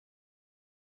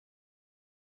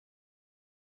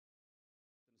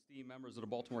Esteemed members of the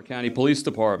Baltimore County Police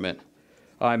Department,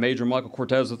 I'm Major Michael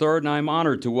Cortez III, and I'm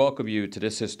honored to welcome you to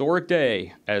this historic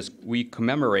day as we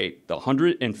commemorate the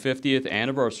 150th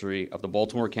anniversary of the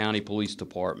Baltimore County Police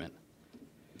Department.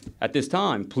 At this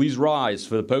time, please rise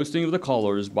for the posting of the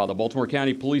colors by the Baltimore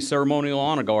County Police Ceremonial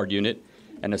Honor Guard Unit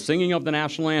and the singing of the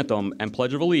National Anthem and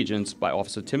Pledge of Allegiance by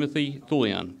Officer Timothy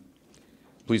Thulian.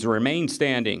 Please remain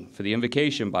standing for the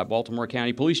invocation by Baltimore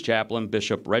County Police Chaplain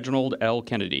Bishop Reginald L.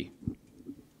 Kennedy.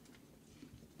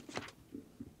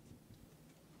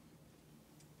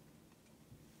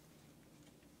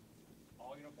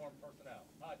 All uniformed personnel,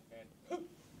 nod and hoop.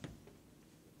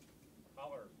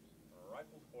 Colors,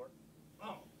 rifles port,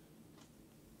 on.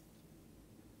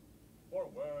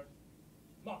 Forward,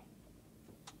 march.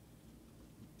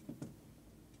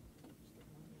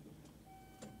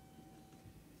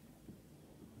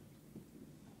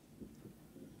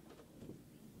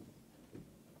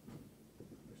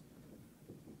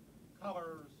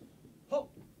 Colors,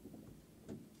 hope.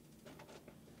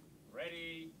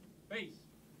 Ready, face.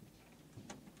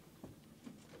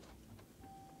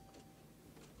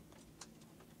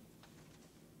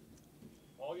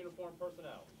 All uniformed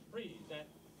personnel, present,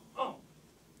 on.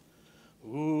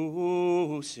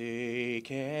 Oh, say,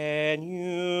 can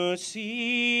you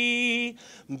see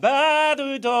by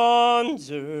the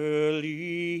dawn's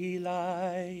early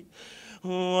light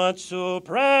what so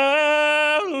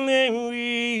proudly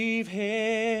we've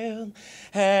hailed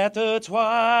at the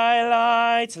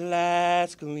twilight's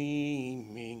last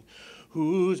gleaming,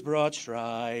 whose broad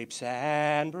stripes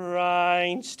and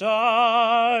bright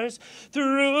stars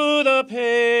through the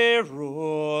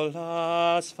perilous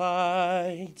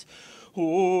fight,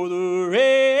 oh, the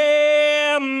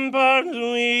ramparts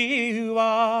we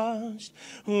watched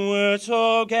were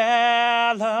so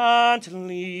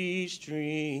gallantly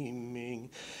streaming,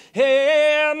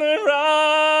 and the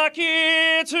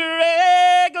rockets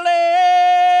regling,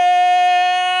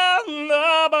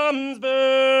 the bombs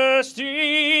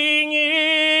bursting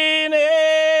in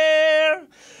air,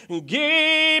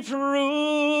 gave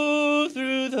proof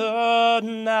through the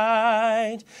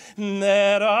night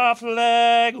that our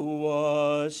flag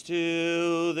was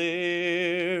still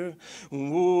there.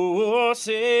 Oh,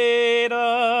 say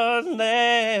does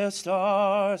that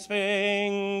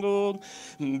star-spangled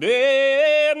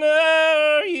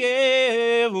banner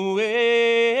yet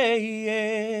wave?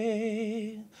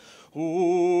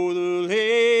 Oh, the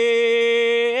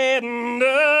land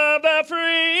of the free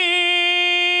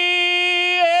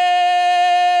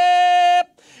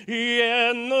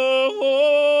and the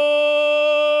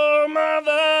home of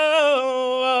the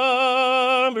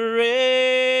brave.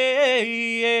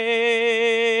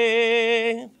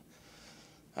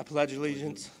 I pledge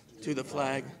allegiance to the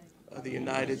flag of the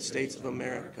United States of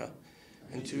America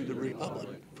and to the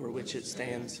republic for which it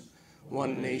stands,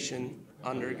 one nation,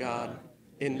 under God,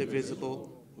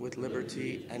 indivisible, with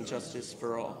liberty and justice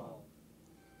for all.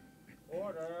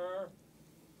 Order,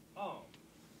 on.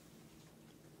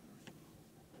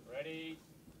 Ready,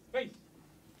 face.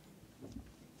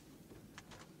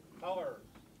 Colors,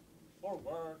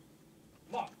 forward,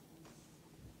 march.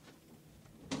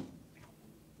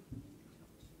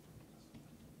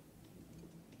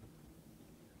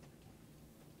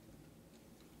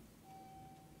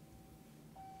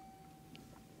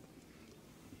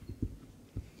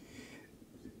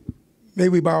 May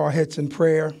we bow our heads in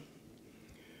prayer.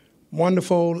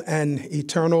 Wonderful and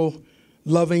eternal,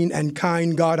 loving and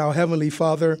kind God, our Heavenly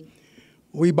Father,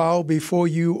 we bow before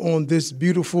you on this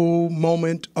beautiful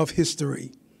moment of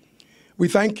history. We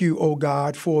thank you, O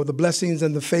God, for the blessings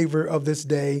and the favor of this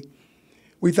day.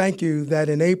 We thank you that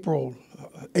in April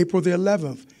the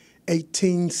 11th,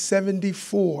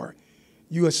 1874,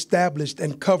 you established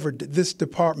and covered this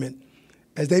department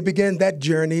as they began that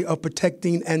journey of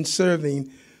protecting and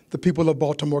serving the people of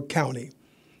Baltimore County.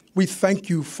 We thank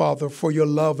you, Father, for your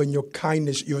love and your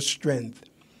kindness, your strength.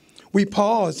 We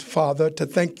pause, Father, to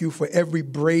thank you for every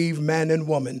brave man and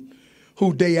woman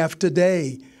who day after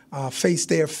day face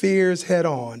their fears head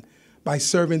on by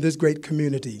serving this great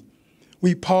community.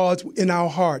 We pause in our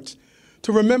hearts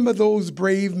to remember those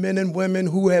brave men and women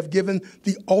who have given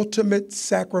the ultimate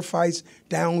sacrifice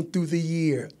down through the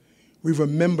year. We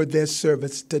remember their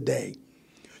service today.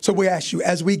 So we ask you,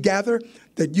 as we gather,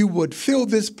 that you would fill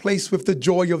this place with the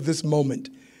joy of this moment,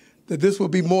 that this will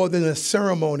be more than a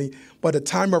ceremony, but a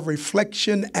time of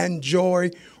reflection and joy,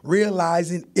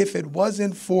 realizing if it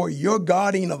wasn't for your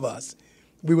guarding of us,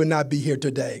 we would not be here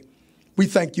today. We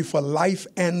thank you for life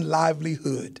and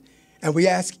livelihood. And we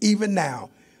ask even now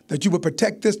that you would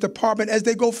protect this department as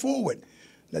they go forward.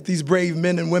 Let these brave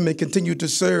men and women continue to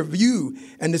serve you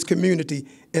and this community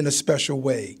in a special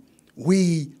way.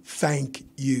 We thank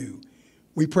you.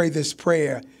 We pray this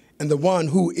prayer in the one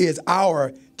who is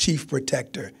our chief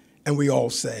protector, and we all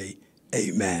say,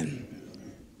 amen.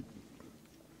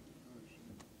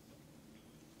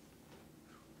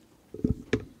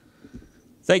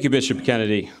 Thank you, Bishop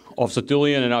Kennedy. Officer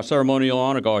Thulian and our Ceremonial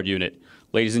Honor Guard Unit.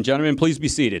 Ladies and gentlemen, please be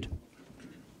seated.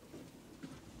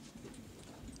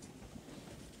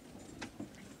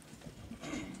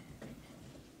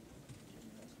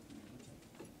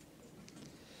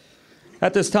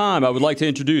 At this time, I would like to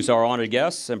introduce our honored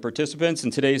guests and participants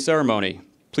in today's ceremony.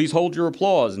 Please hold your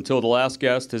applause until the last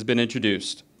guest has been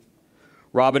introduced.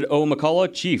 Robert O.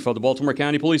 McCullough, Chief of the Baltimore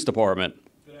County Police Department.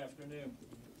 Good afternoon.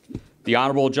 The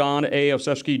Honorable John A.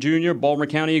 Osefsky, Jr., Baltimore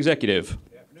County Executive.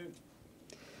 Good afternoon.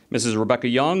 Mrs. Rebecca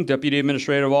Young, Deputy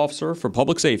Administrative Officer for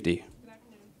Public Safety. Good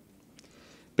afternoon.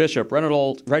 Bishop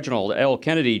Reginald L.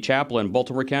 Kennedy, Chaplain,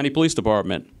 Baltimore County Police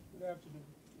Department. Good afternoon.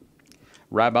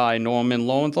 Rabbi Norman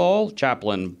Lowenthal,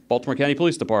 Chaplain, Baltimore County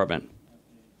Police Department.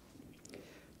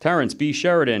 Terrence B.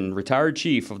 Sheridan, Retired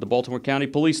Chief of the Baltimore County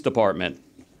Police Department.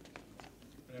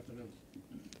 Good afternoon.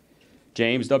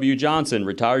 James W. Johnson,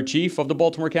 Retired Chief of the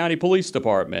Baltimore County Police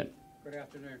Department. Good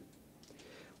afternoon.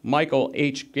 Michael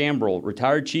H. Gambrell,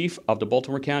 Retired Chief of the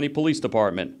Baltimore County Police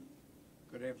Department.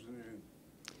 Good afternoon.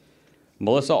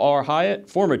 Melissa R. Hyatt,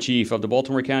 former Chief of the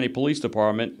Baltimore County Police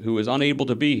Department, who is unable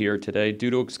to be here today due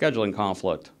to a scheduling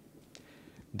conflict.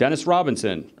 Dennis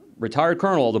Robinson, Retired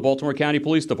Colonel of the Baltimore County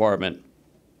Police Department.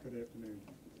 Good afternoon.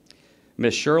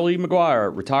 Miss Shirley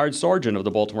McGuire, Retired Sergeant of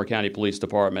the Baltimore County Police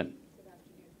Department.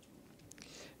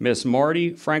 Miss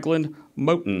Marty Franklin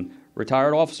Moten,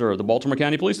 Retired Officer of the Baltimore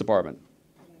County Police Department.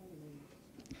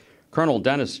 Colonel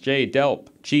Dennis J. Delp,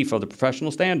 Chief of the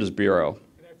Professional Standards Bureau.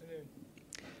 Good afternoon.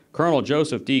 Colonel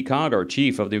Joseph D. Conger,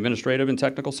 Chief of the Administrative and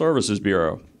Technical Services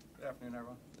Bureau. Good afternoon,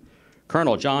 everyone.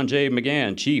 Colonel John J.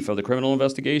 McGann, Chief of the Criminal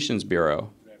Investigations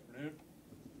Bureau. Good afternoon.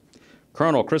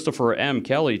 Colonel Christopher M.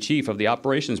 Kelly, Chief of the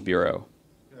Operations Bureau.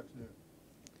 Good afternoon.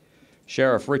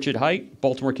 Sheriff Richard Height,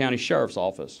 Baltimore County Sheriff's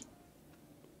Office.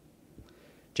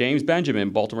 James Benjamin,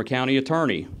 Baltimore County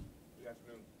Attorney. Good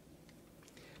afternoon.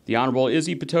 The Honorable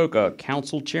Izzy Patoka,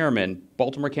 Council Chairman,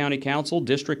 Baltimore County Council,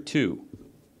 District 2. Good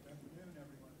afternoon,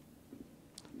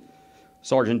 everyone.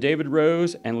 Sergeant David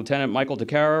Rose and Lieutenant Michael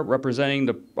DeCara, representing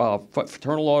the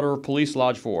Fraternal Order of Police,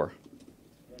 Lodge 4.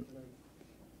 Good afternoon.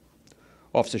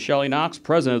 Officer Shelley Knox,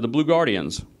 President of the Blue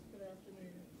Guardians. Good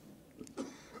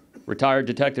afternoon. Retired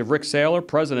Detective Rick Saylor,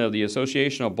 President of the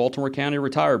Association of Baltimore County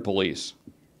Retired Police.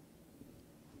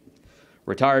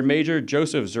 Retired Major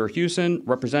Joseph Zerhusen,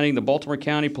 representing the Baltimore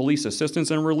County Police Assistance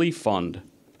and Relief Fund.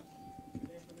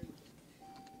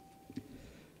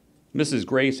 Mrs.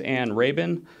 Grace Ann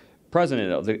Rabin,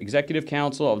 President of the Executive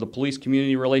Council of the Police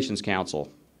Community Relations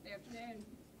Council. Good afternoon.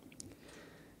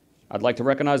 I'd like to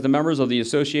recognize the members of the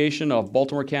Association of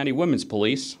Baltimore County Women's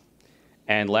Police.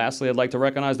 And lastly, I'd like to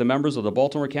recognize the members of the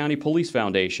Baltimore County Police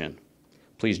Foundation.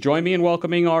 Please join me in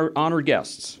welcoming our honored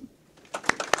guests.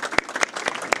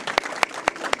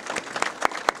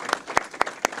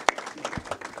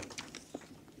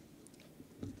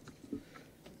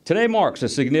 Today marks a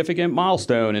significant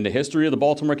milestone in the history of the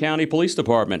Baltimore County Police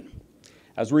Department.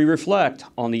 As we reflect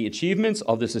on the achievements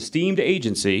of this esteemed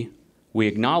agency, we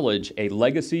acknowledge a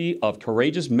legacy of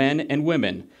courageous men and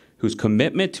women whose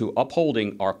commitment to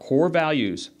upholding our core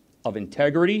values of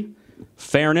integrity,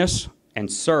 fairness,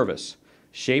 and service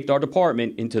shaped our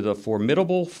department into the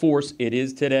formidable force it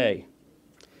is today.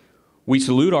 We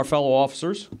salute our fellow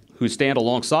officers who stand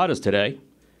alongside us today,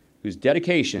 whose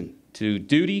dedication to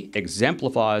duty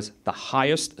exemplifies the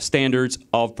highest standards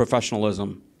of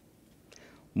professionalism.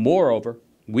 Moreover,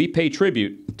 we pay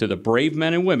tribute to the brave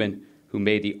men and women who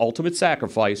made the ultimate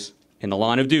sacrifice in the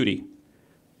line of duty.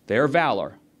 Their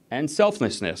valor and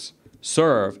selflessness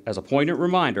serve as a poignant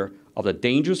reminder of the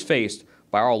dangers faced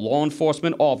by our law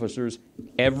enforcement officers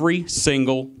every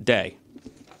single day.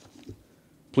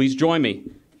 Please join me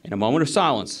in a moment of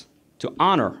silence to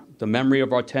honor the memory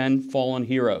of our 10 fallen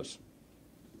heroes.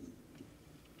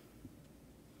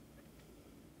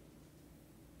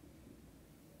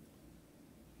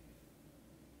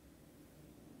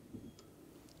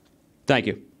 Thank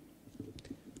you.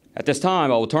 At this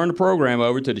time, I will turn the program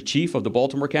over to the Chief of the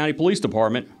Baltimore County Police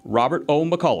Department, Robert O.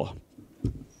 McCullough.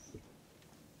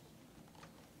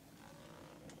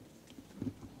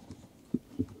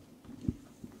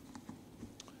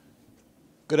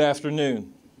 Good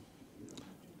afternoon.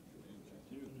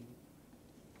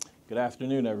 Good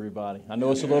afternoon, everybody. I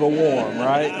know it's a little warm,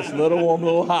 right? It's a little warm, a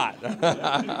little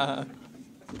hot.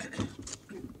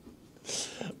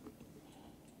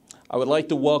 I would like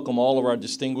to welcome all of our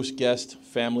distinguished guests,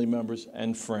 family members,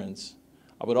 and friends.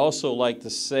 I would also like to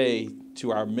say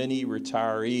to our many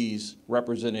retirees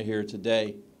represented here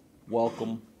today,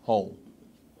 welcome home.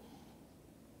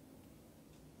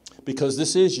 Because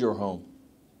this is your home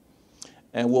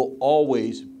and will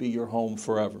always be your home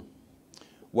forever.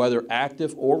 Whether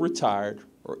active or retired,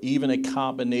 or even a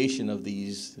combination of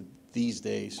these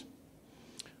days,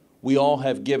 we all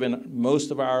have given most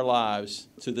of our lives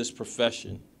to this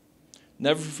profession.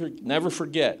 Never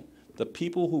forget, the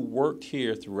people who worked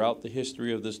here throughout the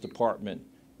history of this department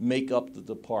make up the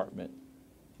department,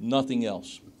 nothing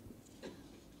else.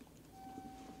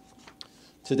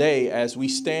 Today, as we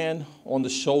stand on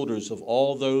the shoulders of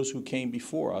all those who came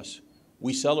before us,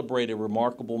 we celebrate a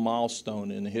remarkable milestone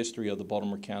in the history of the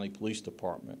Baltimore County Police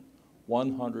Department,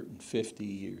 150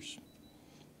 years.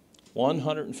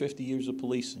 150 years of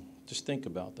policing. Just think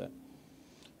about that.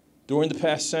 During the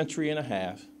past century and a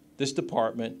half, this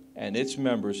department and its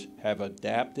members have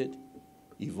adapted,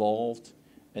 evolved,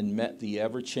 and met the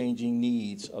ever-changing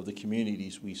needs of the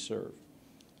communities we serve.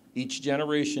 Each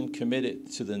generation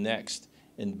committed to the next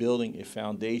in building a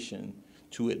foundation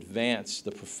to advance the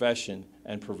profession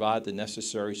and provide the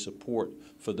necessary support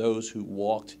for those who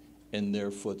walked in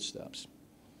their footsteps.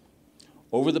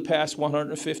 Over the past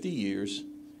 150 years,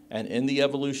 and in the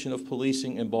evolution of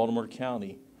policing in Baltimore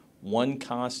County, one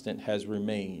constant has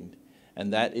remained,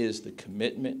 and that is the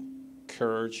commitment,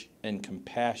 courage, and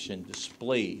compassion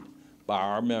displayed by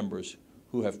our members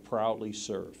who have proudly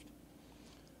served.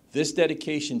 This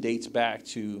dedication dates back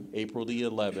to April the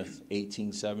 11th,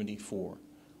 1874,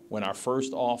 when our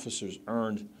first officers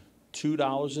earned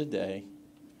 $2 a day,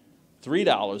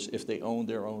 $3 if they owned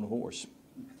their own horse.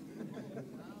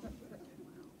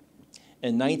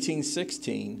 In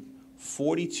 1916,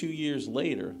 42 years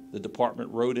later, the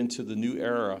department rode into the new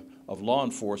era of law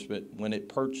enforcement when it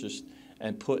purchased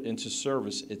and put into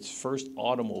service its first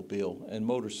automobile and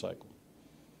motorcycle.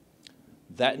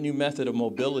 That new method of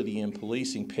mobility in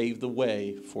policing paved the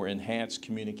way for enhanced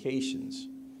communications.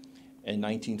 In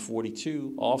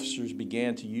 1942, officers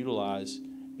began to utilize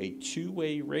a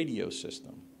two-way radio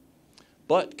system,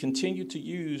 but continued to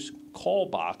use call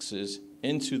boxes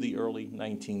into the early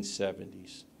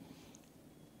 1970s.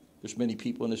 There's many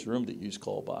people in this room that use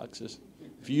call boxes.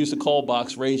 If you use a call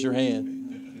box, raise your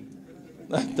hand.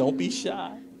 Don't be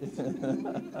shy.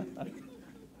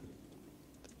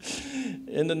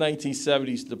 In the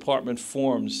 1970s, the department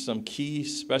formed some key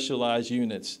specialized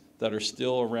units that are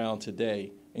still around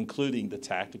today, including the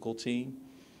tactical team,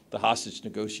 the hostage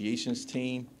negotiations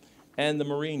team, and the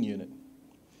Marine unit.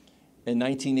 In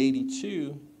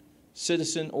 1982,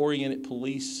 citizen-oriented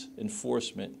police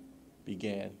enforcement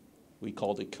began. We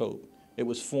called it COPE. It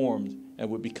was formed and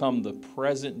would become the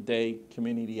present-day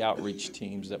community outreach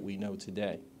teams that we know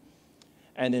today.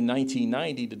 And in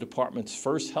 1990, the department's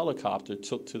first helicopter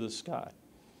took to the sky.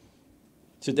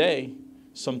 Today,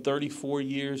 some 34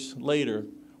 years later,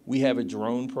 we have a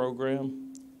drone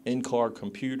program, in-car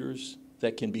computers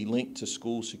that can be linked to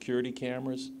school security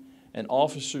cameras, and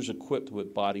officers equipped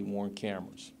with body-worn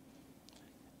cameras.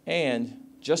 And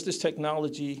just as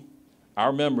technology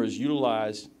our members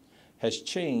utilize has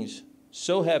changed,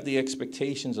 so have the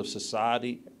expectations of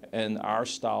society and our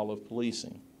style of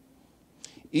policing.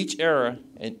 Each era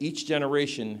and each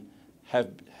generation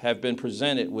have been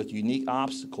presented with unique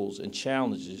obstacles and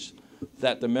challenges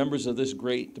that the members of this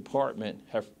great department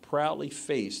have proudly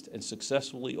faced and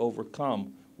successfully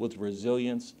overcome with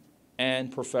resilience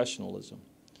and professionalism.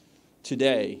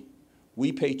 Today,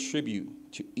 we pay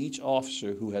tribute to each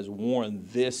officer who has worn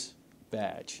this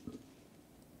badge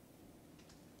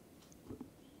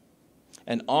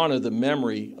and honor the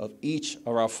memory of each of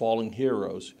our fallen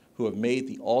heroes who have made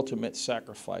the ultimate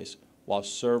sacrifice while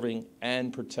serving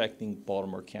and protecting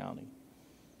Baltimore County.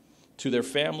 To their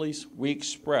families, we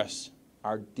express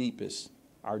our deepest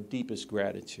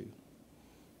gratitude.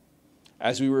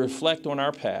 As we reflect on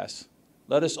our past,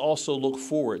 let us also look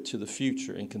forward to the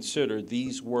future and consider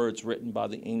these words written by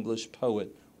the English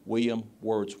poet William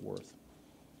Wordsworth.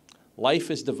 Life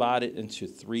is divided into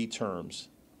three terms: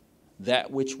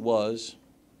 that which was,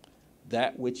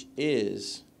 that which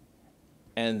is,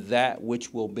 and that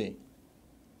which will be.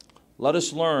 Let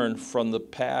us learn from the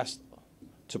past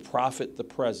to profit the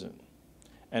present,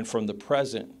 and from the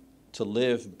present to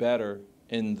live better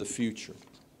in the future.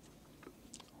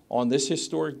 On this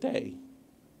historic day,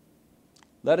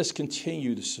 let us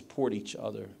continue to support each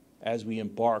other as we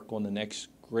embark on the next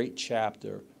great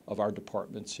chapter of our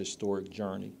department's historic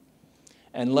journey.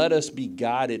 And let us be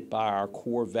guided by our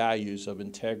core values of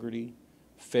integrity,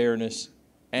 fairness,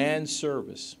 and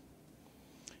service.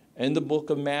 In the book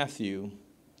of Matthew,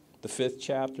 the 5th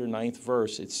chapter, 9th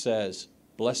verse, it says,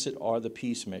 "Blessed are the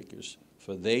peacemakers,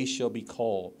 for they shall be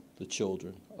called the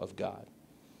children of God."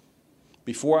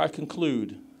 Before I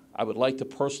conclude, I would like to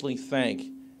personally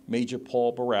thank Major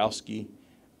Paul Borowski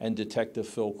and Detective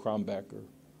Phil Crumbecker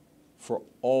for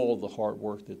all the hard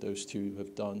work that those two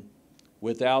have done.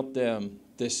 Without them,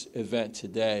 this event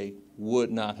today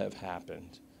would not have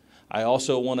happened. I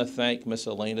also want to thank Miss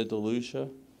Elena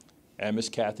DeLucia and Miss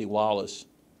Kathy Wallace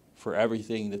for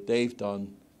everything that they've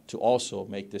done to also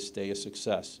make this day a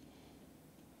success.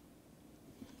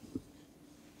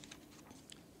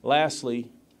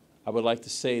 Lastly, I would like to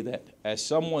say that as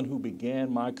someone who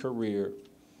began my career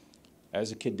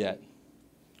as a cadet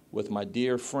with my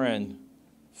dear friend,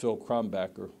 Phil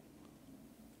Crumbecker,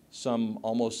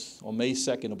 almost on May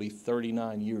 2nd, it'll be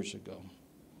 39 years ago.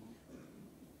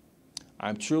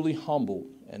 I'm truly humbled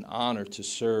and honored to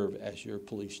serve as your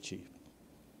police chief.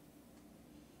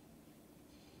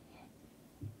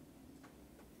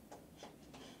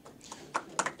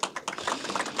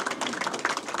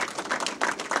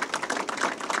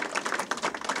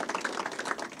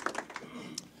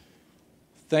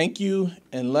 Thank you,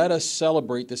 and let us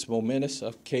celebrate this momentous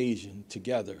occasion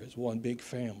together as one big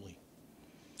family.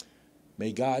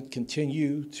 May God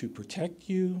continue to protect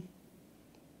you.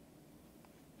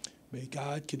 May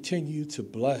God continue to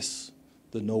bless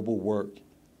the noble work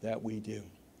that we do.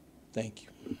 Thank you.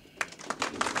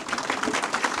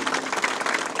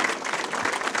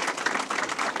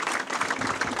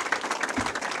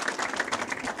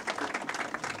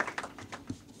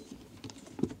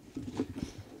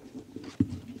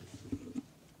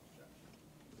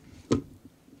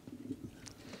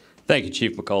 Thank you,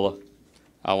 Chief McCullough.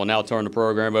 I will now turn the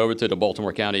program over to the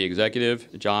Baltimore County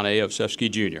Executive, John A. Ovsevsky,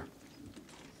 Jr.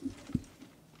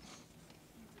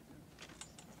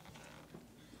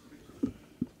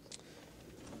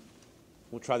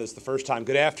 We'll try this the first time.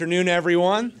 Good afternoon,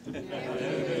 everyone.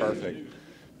 Perfect.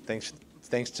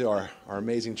 Thanks to our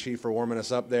amazing chief for warming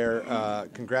us up there.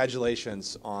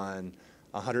 Congratulations on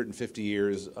 150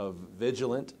 years of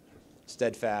vigilant,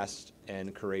 steadfast,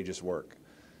 and courageous work.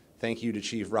 Thank you to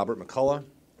Chief Robert McCullough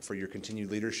for your continued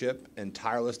leadership and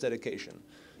tireless dedication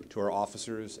to our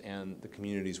officers and the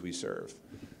communities we serve.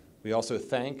 We also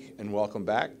thank and welcome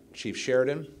back Chief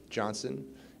Sheridan, Johnson,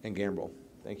 and Gambrill.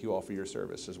 Thank you all for your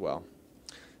service as well.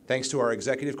 Thanks to our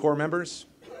Executive Corps members,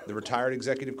 the retired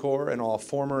Executive Corps, and all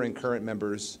former and current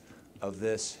members of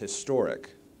this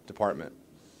historic department.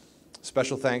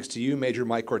 Special thanks to you, Major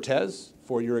Mike Cortez,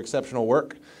 for your exceptional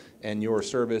work and your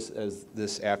service as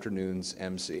this afternoon's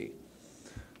MC.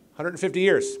 150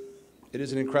 years. It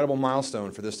is an incredible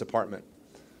milestone for this department.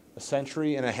 A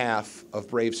century and a half of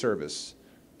brave service.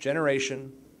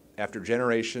 Generation after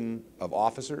generation of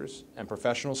officers and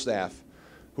professional staff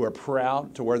who are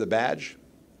proud to wear the badge,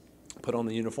 put on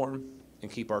the uniform,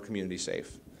 and keep our community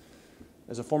safe.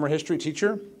 As a former history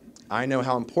teacher, I know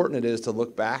how important it is to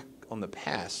look back on the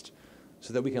past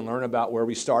so that we can learn about where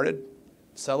we started,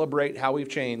 celebrate how we've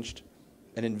changed,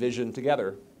 and envision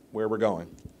together where we're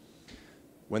going.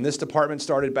 When this department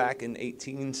started back in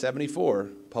 1874,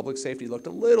 public safety looked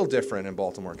a little different in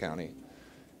Baltimore County.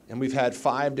 And we've had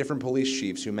 5 different police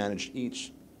chiefs who managed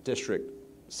each district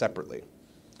separately.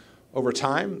 Over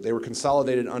time, they were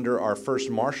consolidated under our first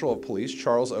Marshal of Police,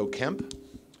 Charles O. Kemp,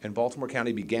 and Baltimore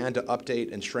County began to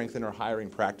update and strengthen our hiring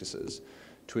practices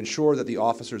to ensure that the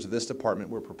officers of this department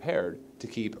were prepared to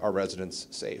keep our residents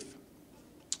safe.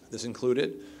 This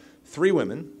included 3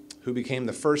 women who became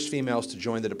the first females to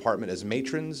join the department as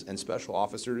matrons and special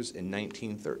officers in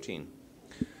 1913.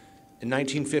 In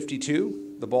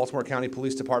 1952, the Baltimore County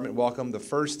Police Department welcomed the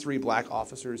first 3 black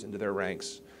officers into their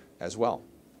ranks as well.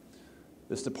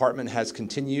 This department has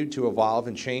continued to evolve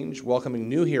and change, welcoming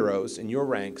new heroes in your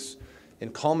ranks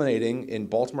and culminating in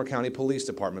Baltimore County Police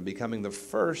Department becoming the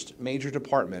first major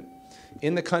department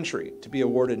in the country to be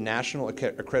awarded national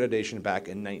accreditation back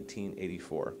in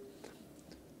 1984.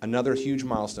 Another huge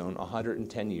milestone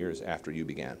 110 years after you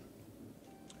began.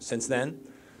 Since then,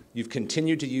 you've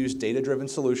continued to use data-driven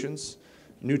solutions,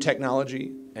 new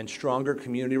technology, and stronger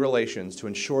community relations to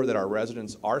ensure that our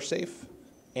residents are safe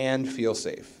and feel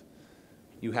safe.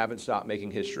 You haven't stopped making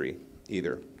history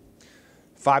either.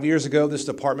 5 years ago, this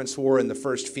department swore in the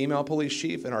first female police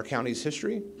chief in our county's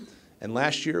history, and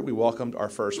last year we welcomed our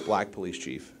first black police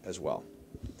chief as well.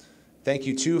 Thank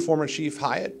you to former Chief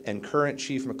Hyatt and current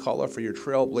Chief McCullough for your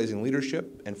trailblazing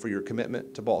leadership and for your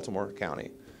commitment to Baltimore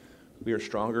County. We are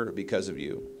stronger because of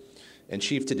you. And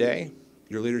Chief, today,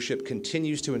 your leadership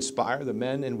continues to inspire the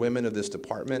men and women of this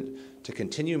department to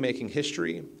continue making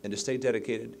history and to stay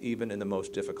dedicated even in the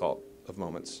most difficult of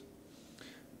moments.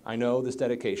 I know this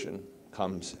dedication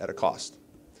comes at a cost.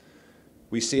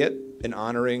 We see it in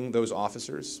honoring those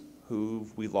officers who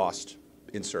we lost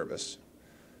in service.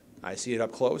 I see it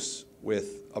up close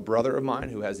with a brother of mine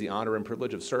who has the honor and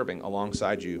privilege of serving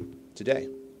alongside you today.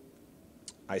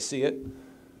 I see it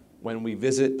when we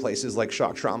visit places like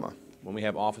shock trauma, when we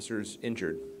have officers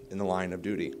injured in the line of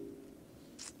duty.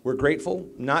 We're grateful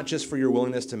not just for your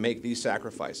willingness to make these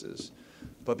sacrifices,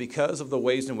 but because of the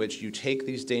ways in which you take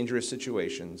these dangerous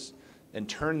situations and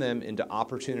turn them into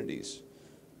opportunities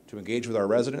to engage with our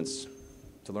residents,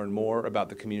 to learn more about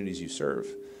the communities you serve,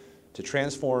 to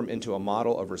transform into a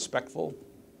model of respectful,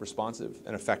 responsive,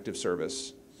 and effective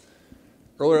service.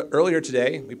 Earlier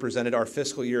today, we presented our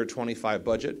fiscal year 25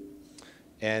 budget,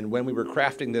 and when we were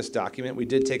crafting this document, we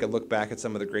did take a look back at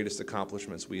some of the greatest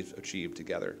accomplishments we've achieved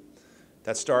together.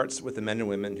 That starts with the men and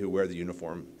women who wear the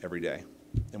uniform every day.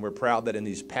 And we're proud that in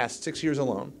these past 6 years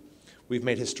alone, we've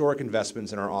made historic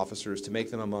investments in our officers to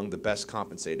make them among the best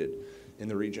compensated in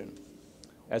the region.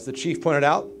 As the chief pointed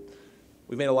out,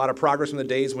 we've made a lot of progress from the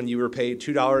days when you were paid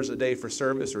 $2 a day for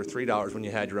service or $3 when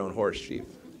you had your own horse, Chief.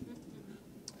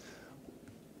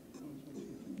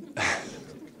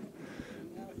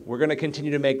 We're going to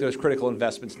continue to make those critical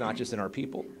investments not just in our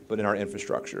people, but in our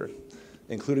infrastructure,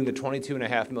 including the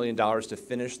 $22.5 million to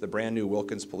finish the brand new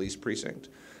Wilkins Police Precinct,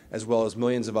 as well as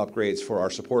millions of upgrades for our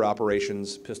support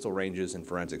operations, pistol ranges, and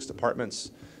forensics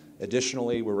departments.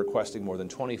 Additionally, we're requesting more than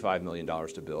 $25 million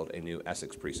to build a new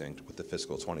Essex precinct with the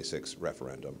fiscal 26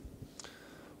 referendum.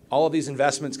 All of these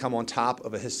investments come on top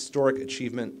of a historic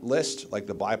achievement list like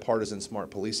the Bipartisan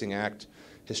Smart Policing Act,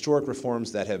 historic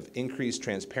reforms that have increased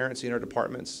transparency in our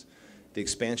departments, the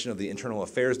expansion of the Internal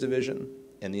Affairs Division,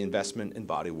 and the investment in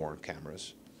body-worn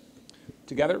cameras.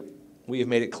 Together, we have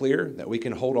made it clear that we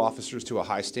can hold officers to a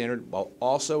high standard while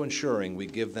also ensuring we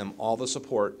give them all the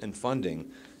support and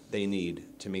funding they need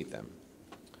to meet them.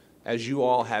 As you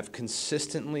all have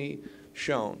consistently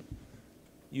shown,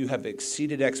 you have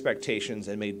exceeded expectations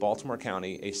and made Baltimore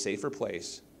County a safer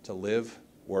place to live,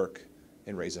 work,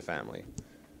 and raise a family.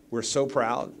 We're so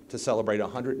proud to celebrate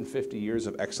 150 years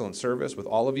of excellent service with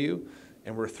all of you,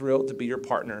 and we're thrilled to be your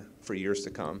partner for years to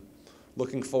come.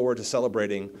 Looking forward to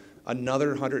celebrating another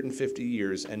 150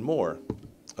 years and more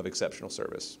of exceptional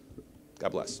service.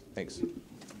 God bless. Thanks.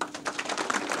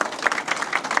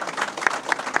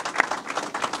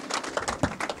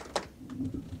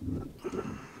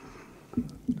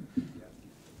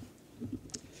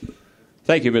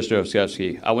 Thank you, Mr.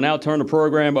 Oskowski. I will now turn the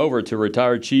program over to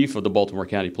retired Chief of the Baltimore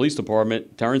County Police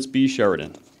Department, Terrence B.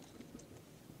 Sheridan.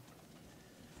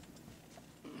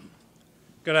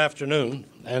 Good afternoon,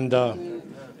 and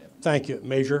thank you,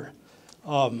 Major.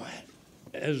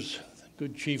 As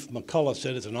good Chief McCullough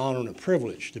said, it's an honor and a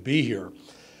privilege to be here,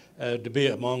 to be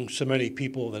among so many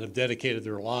people that have dedicated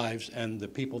their lives and the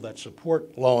people that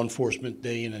support law enforcement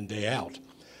day in and day out.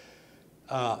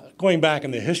 Going back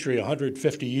in the history,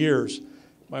 150 years,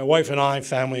 my wife and I,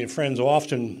 family and friends,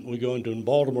 often we go into in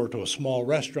Baltimore to a small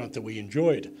restaurant that we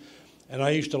enjoyed. And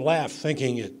I used to laugh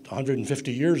thinking it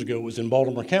 150 years ago was in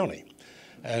Baltimore County.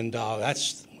 And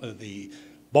that's the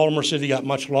Baltimore City got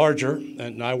much larger,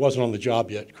 and I wasn't on the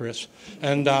job yet, Chris.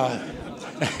 And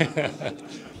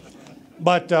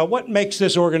but what makes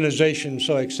this organization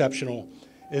so exceptional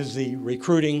is the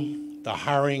recruiting, the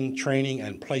hiring, training,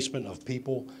 and placement of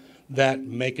people that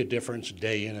make a difference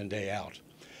day in and day out.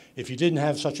 If you didn't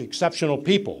have such exceptional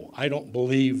people, I don't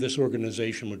believe this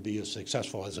organization would be as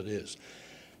successful as it is.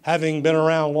 Having been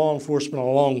around law enforcement a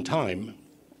long time,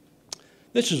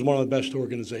 this is one of the best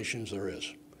organizations there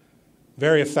is.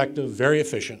 Very effective, very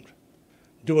efficient,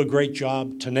 do a great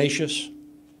job, tenacious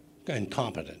and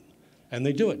competent. And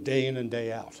they do it day in and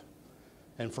day out.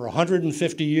 And for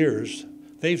 150 years,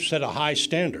 they've set a high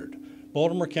standard.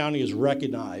 Baltimore County is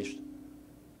recognized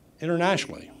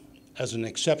internationally as an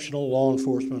exceptional law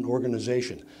enforcement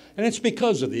organization. And it's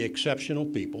because of the exceptional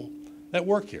people that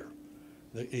work here.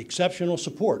 The exceptional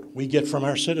support we get from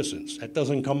our citizens. That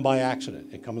doesn't come by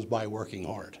accident. It comes by working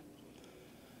hard.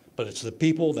 But it's the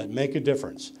people that make a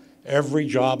difference. Every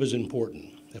job is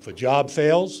important. If a job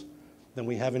fails, then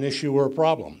we have an issue or a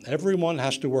problem. Everyone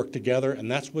has to work together, and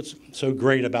that's what's so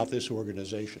great about this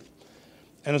organization.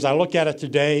 And as I look at it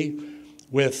today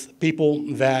with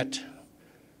people that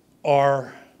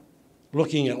are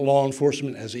looking at law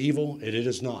enforcement as evil, it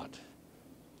is not.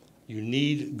 You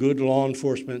need good law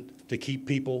enforcement to keep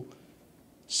people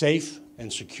safe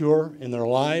and secure in their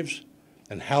lives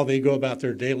and how they go about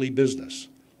their daily business.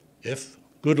 If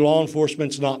good law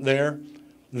enforcement's not there,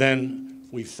 then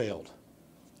we've failed.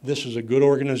 This is a good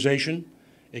organization.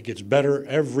 It gets better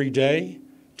every day.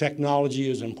 Technology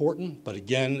is important, but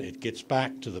again, it gets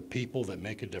back to the people that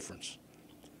make a difference.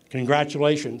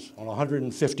 Congratulations on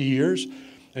 150 years,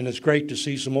 and it's great to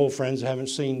see some old friends I haven't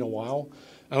seen in a while.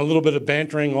 And a little bit of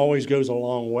bantering always goes a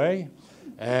long way,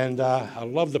 and I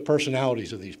love the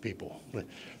personalities of these people.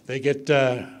 They get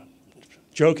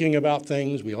joking about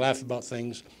things, we laugh about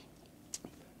things.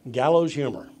 Gallows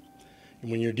humor. And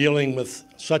when you're dealing with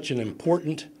such an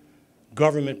important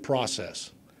government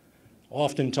process,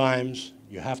 oftentimes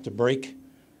you have to break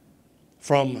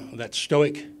from that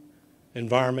stoic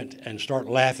environment and start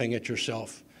laughing at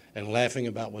yourself and laughing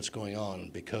about what's going on,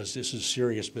 because this is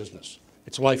serious business.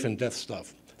 It's life and death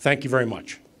stuff. Thank you very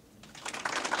much.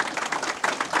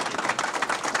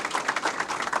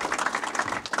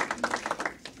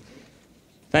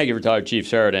 Thank you, Retired Chief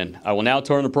Sheridan. I will now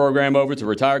turn the program over to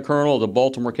Retired Colonel of the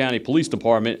Baltimore County Police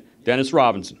Department, Dennis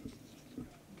Robinson.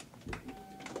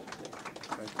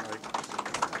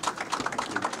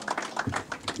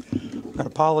 I'm going to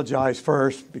apologize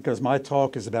first because my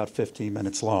talk is about 15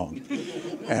 minutes long.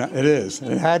 And it is.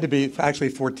 And it had to be actually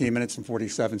 14 minutes and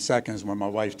 47 seconds when my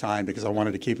wife timed, because I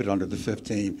wanted to keep it under the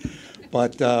 15.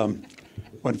 But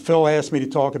when Phil asked me to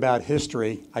talk about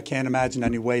history, I can't imagine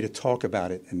any way to talk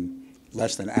about it in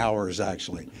less than hours,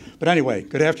 actually. But anyway,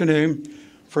 good afternoon.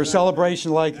 For a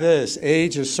celebration like this,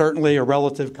 age is certainly a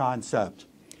relative concept.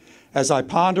 As I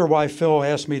ponder why Phil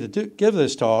asked me to give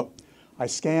this talk, I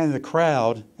scan the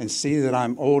crowd and see that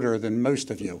I'm older than most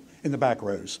of you in the back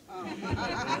rows.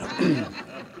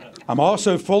 I'm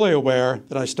also fully aware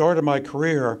that I started my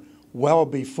career well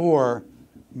before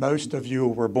most of you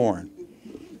were born.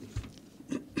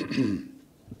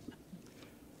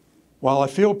 While I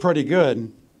feel pretty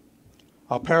good,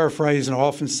 I'll paraphrase an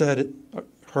often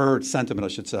heard sentiment, I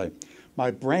should say.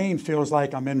 My brain feels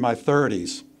like I'm in my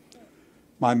 30s.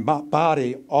 My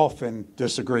body often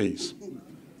disagrees.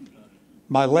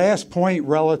 My last point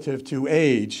relative to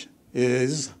age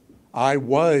is I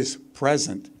was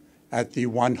present at the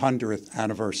 100th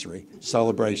anniversary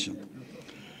celebration.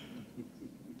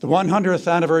 The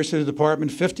 100th anniversary of the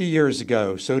department 50 years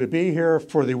ago, so to be here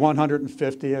for the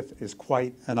 150th is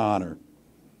quite an honor.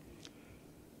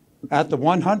 At the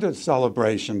 100th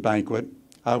celebration banquet,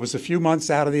 I was a few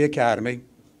months out of the academy.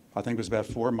 I think it was about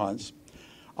 4 months.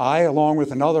 I, along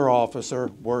with another officer,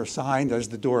 were assigned as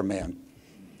the doorman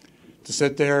to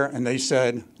sit there, and they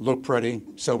said, "Look pretty,"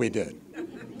 so we did.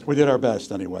 We did our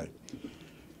best anyway.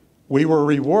 We were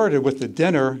rewarded with a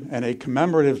dinner and a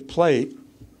commemorative plate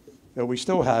that we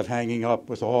still have hanging up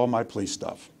with all my police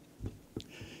stuff.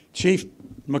 Chief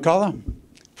McCullough,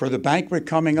 for the banquet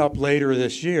coming up later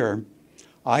this year,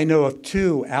 I know of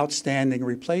 2 outstanding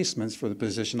replacements for the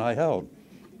position I held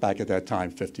back at that time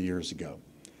 50 years ago.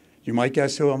 You might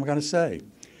guess who I'm going to say.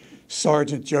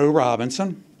 Sergeant Joe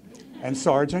Robinson and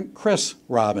Sergeant Chris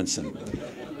Robinson.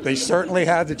 They certainly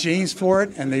have the genes for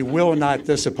it, and they will not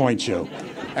disappoint you.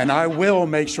 And I will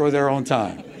make sure they're on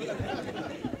time.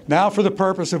 Now, for the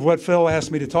purpose of what Phil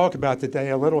asked me to talk about today,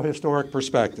 a little historic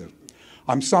perspective.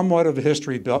 I'm somewhat of a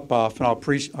history buff, and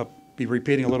I'll be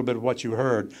repeating a little bit of what you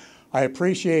heard. I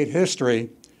appreciate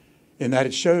history in that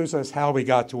it shows us how we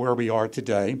got to where we are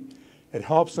today. It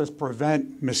helps us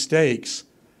prevent mistakes,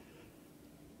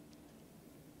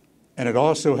 and it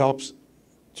also helps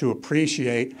to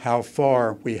appreciate how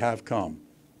far we have come.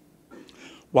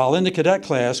 While in the cadet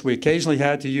class, we occasionally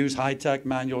had to use high-tech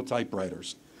manual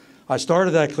typewriters. I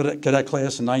started that cadet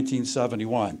class in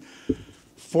 1971.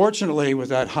 Fortunately, with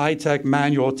that high-tech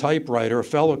manual typewriter, a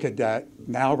fellow cadet,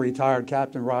 now retired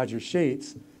Captain Roger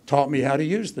Sheets, taught me how to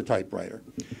use the typewriter.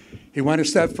 He went a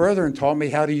step further and taught me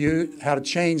how to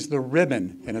change the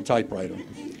ribbon in a typewriter.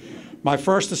 My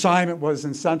first assignment was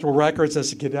in Central Records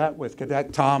as a cadet with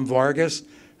Cadet Tom Vargas,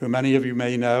 who many of you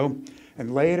may know,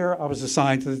 and later I was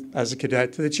assigned as a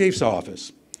cadet to the Chief's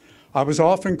office. I was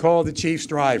often called the Chief's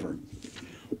driver.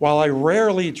 While I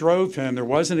rarely drove him, there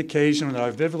was an occasion when I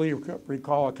vividly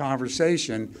recall a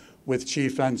conversation with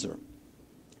Chief Enzer.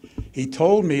 He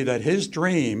told me that his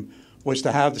dream was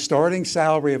to have the starting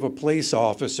salary of a police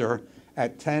officer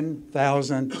at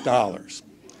 $10,000.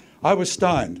 I was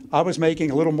stunned. I was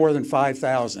making a little more than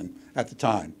 $5,000 at the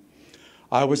time.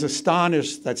 I was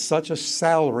astonished that such a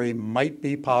salary might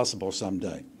be possible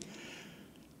someday.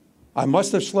 I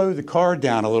must have slowed the car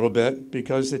down a little bit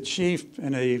because the chief,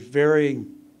 in a very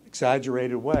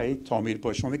exaggerated way, told me to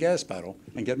push on the gas pedal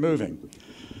and get moving.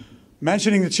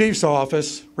 Mentioning the chief's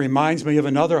office reminds me of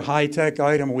another high-tech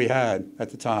item we had at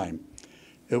the time.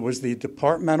 It was the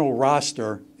departmental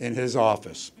roster in his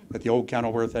office at the old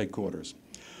Kenilworth headquarters.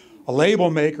 A label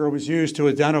maker was used to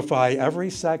identify every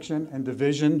section and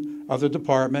division of the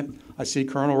department. I see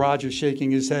Colonel Rogers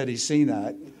shaking his head. He's seen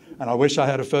that, and I wish I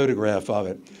had a photograph of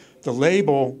it. The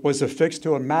label was affixed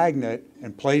to a magnet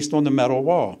and placed on the metal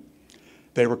wall.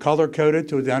 They were color-coded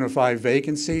to identify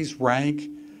vacancies, rank,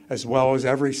 as well as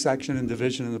every section and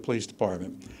division in the police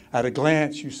department. At a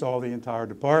glance, you saw the entire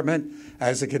department.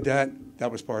 As a cadet,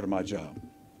 that was part of my job.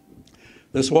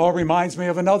 This wall reminds me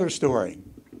of another story.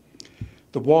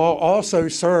 The wall also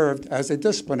served as a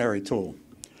disciplinary tool.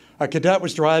 A cadet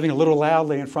was driving a little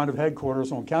loudly in front of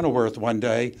headquarters on Kenilworth one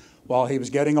day while he was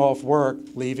getting off work,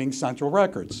 leaving Central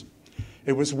Records.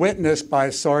 It was witnessed by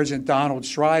Sergeant Donald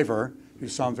Shriver, who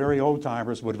some very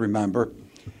old-timers would remember.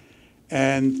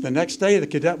 And the next day, the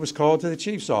cadet was called to the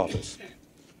chief's office.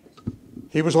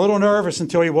 He was a little nervous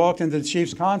until he walked into the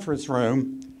chief's conference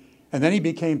room, and then he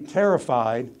became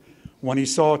terrified when he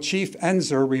saw Chief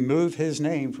Enzer remove his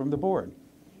name from the board,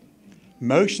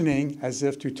 motioning as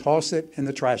if to toss it in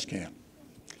the trash can.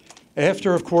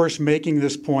 After, of course, making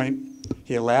this point,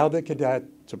 he allowed the cadet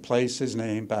to place his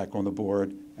name back on the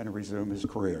board and resume his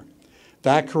career.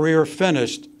 That career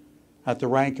finished at the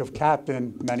rank of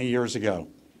captain many years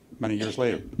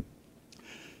later.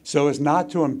 So as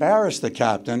not to embarrass the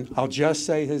captain, I'll just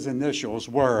say his initials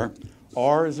were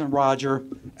R as in Roger,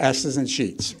 S as in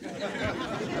Sheets.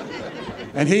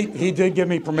 And he did give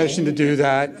me permission to do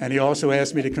that, and he also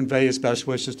asked me to convey his best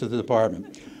wishes to the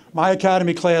department. My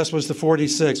academy class was the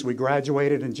 46th. We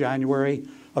graduated in January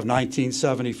of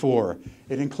 1974.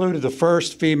 It included the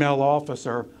first female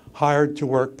officer hired to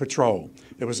work patrol.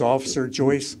 It was Officer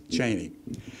Joyce Cheney.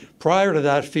 Prior to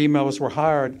that, females were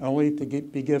hired only to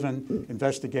be given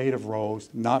investigative roles,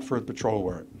 not for patrol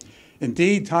work.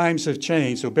 Indeed, times have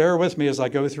changed, so bear with me as I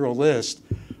go through a list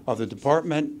of the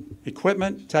department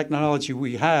equipment, technology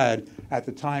we had at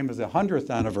the time of the 100th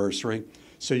anniversary,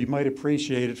 so you might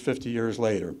appreciate it 50 years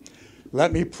later.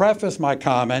 Let me preface my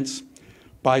comments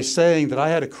by saying that I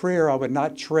had a career I would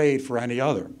not trade for any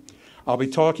other. I'll be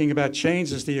talking about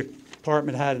changes the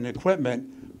department had in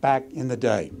equipment back in the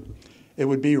day. It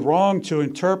would be wrong to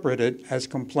interpret it as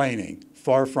complaining,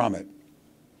 far from it.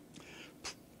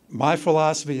 My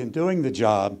philosophy in doing the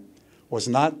job was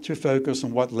not to focus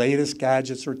on what latest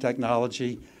gadgets or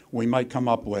technology we might come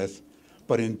up with,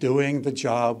 but in doing the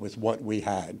job with what we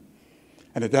had.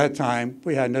 And at that time,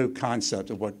 we had no concept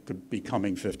of what could be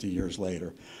coming 50 years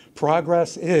later.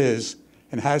 Progress is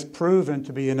and has proven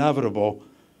to be inevitable,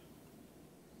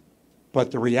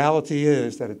 but the reality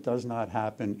is that it does not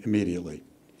happen immediately.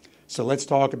 So let's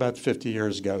talk about 50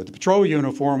 years ago. The patrol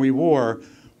uniform we wore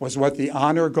was what the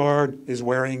Honor Guard is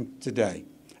wearing today.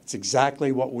 It's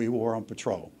exactly what we wore on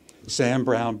patrol, Sam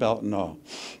Brown belt and all.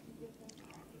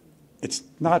 It's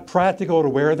not practical to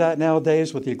wear that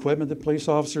nowadays with the equipment that police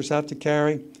officers have to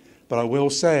carry, but I will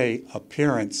say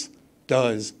appearance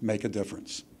does make a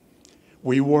difference.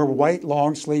 We wore white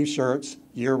long sleeve shirts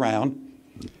year-round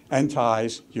and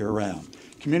ties year-round.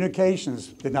 Communications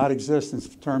did not exist in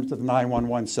terms of the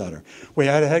 911 center. We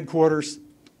had a headquarters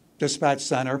dispatch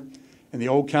center in the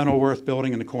old Kenilworth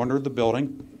building in the corner of the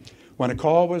building. When a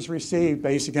call was received,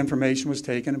 basic information was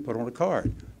taken and put on a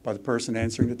card by the person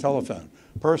answering the telephone.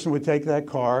 The person would take that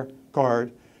card,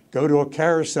 go to a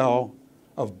carousel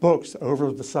of books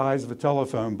over the size of a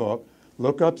telephone book,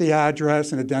 look up the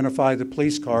address and identify the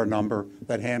police car number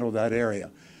that handled that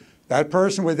area. That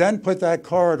person would then put that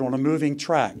card on a moving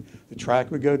track. The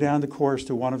track would go down the course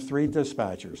to one of three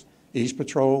dispatchers, East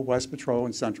Patrol, West Patrol,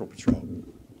 and Central Patrol.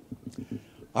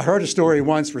 I heard a story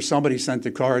once where somebody sent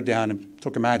the card down and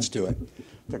took a match to it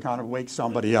to kind of wake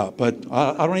somebody up. But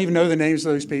I don't even know the names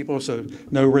of those people, so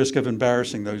no risk of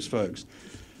embarrassing those folks.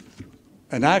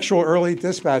 An actual early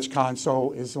dispatch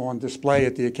console is on display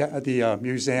at the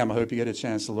museum. I hope you get a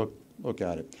chance to look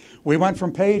at it. We went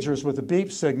from pagers with a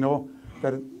beep signal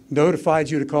that notified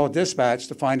you to call dispatch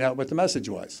to find out what the message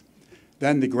was.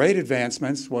 Then the great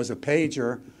advancements was a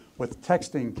pager with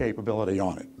texting capability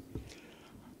on it.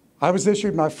 I was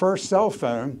issued my first cell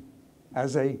phone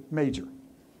as a major.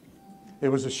 It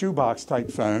was a shoebox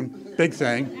type phone, big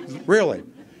thing, really,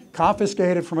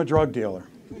 confiscated from a drug dealer.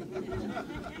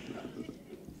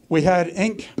 We had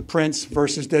ink prints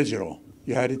versus digital.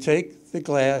 You had to take the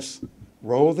glass,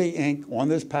 roll the ink on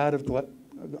this pad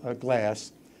of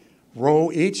glass,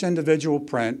 roll each individual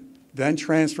print, then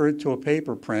transfer it to a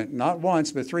paper print, not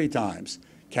once, but 3 times.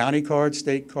 County card,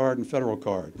 state card, and federal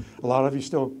card. A lot of you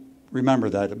still remember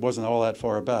that. It wasn't all that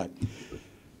far back.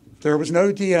 There was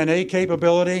no DNA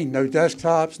capability, no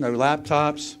desktops, no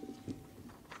laptops.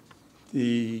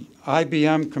 The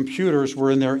IBM computers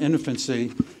were in their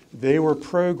infancy. They were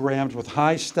programmed with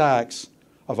high stacks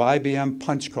of IBM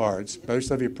punch cards.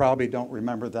 Most of you probably don't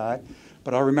remember that,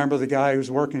 but I remember the guy who was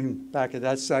working back at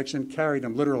that section carried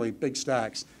them literally big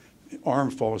stacks,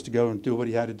 armfuls to go and do what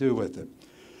he had to do with it.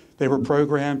 They were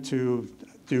programmed to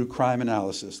do crime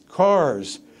analysis.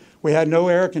 Cars, we had no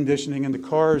air conditioning in the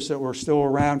cars that were still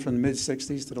around from the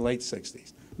mid-'60s to the late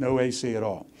 '60s. No AC at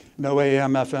all. No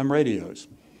AM, FM radios.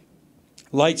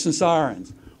 Lights and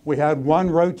sirens. We had one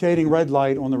rotating red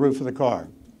light on the roof of the car.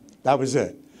 That was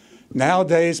it.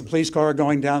 Nowadays, a police car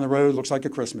going down the road looks like a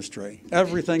Christmas tree.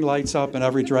 Everything lights up in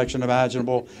every direction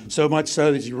imaginable, so much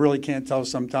so that you really can't tell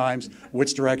sometimes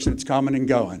which direction it's coming and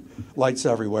going. Lights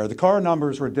everywhere. The car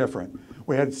numbers were different.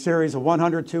 We had a series of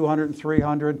 100, 200, and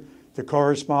 300 to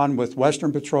correspond with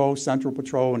Western Patrol, Central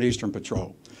Patrol, and Eastern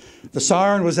Patrol. The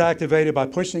siren was activated by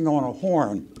pushing on a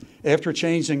horn after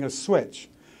changing a switch.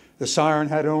 The siren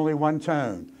had only one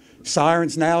tone.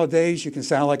 Sirens nowadays, you can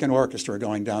sound like an orchestra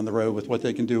going down the road with what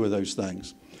they can do with those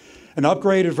things. An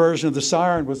upgraded version of the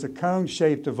siren was a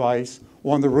cone-shaped device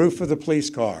on the roof of the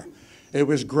police car. It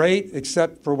was great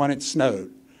except for when it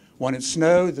snowed. When it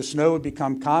snowed, the snow would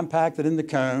become compacted in the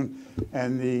cone,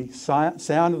 and the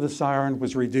sound of the siren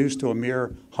was reduced to a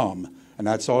mere hum, and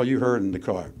that's all you heard in the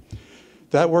car.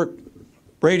 That worked.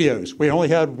 Radios. We only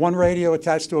had one radio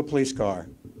attached to a police car.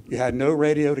 You had no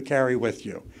radio to carry with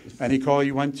you. Any call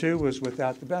you went to was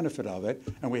without the benefit of it,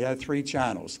 and we had 3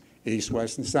 channels, East,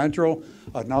 West, and Central.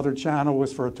 Another channel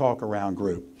was for a talk-around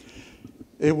group.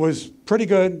 It was pretty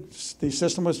good. The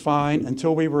system was fine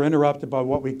until we were interrupted by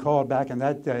what we called back in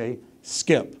that day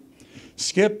SCIP.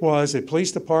 SCIP was a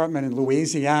police department in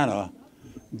Louisiana.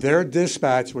 Their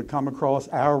dispatch would come across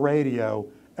our radio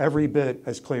every bit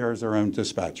as clear as their own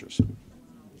dispatchers.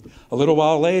 A little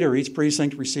while later, each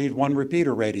precinct received one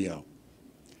repeater radio.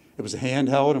 It was a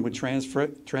handheld and would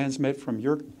transmit from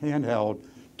your handheld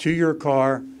to your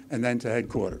car and then to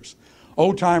headquarters.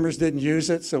 Old-timers didn't use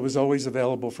it, so it was always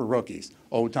available for rookies.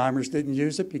 Old-timers didn't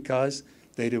use it because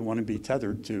they didn't want to be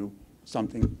tethered to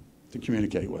something to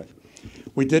communicate with.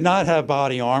 We did not have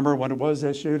body armor. When it was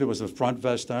issued, it was a front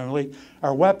vest only.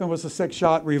 Our weapon was a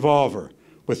 6-shot revolver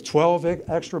with 12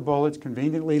 extra bullets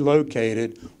conveniently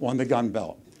located on the gun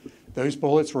belt. Those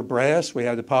bullets were brass. We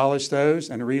had to polish those,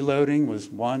 and the reloading was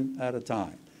 1 at a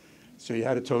time. So you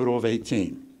had a total of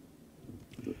 18.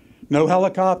 No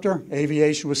helicopter.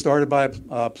 Aviation was started by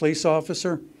a police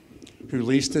officer who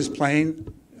leased his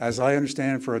plane, as I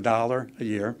understand, for $1 a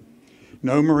year.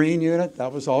 No Marine unit.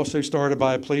 That was also started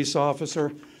by a police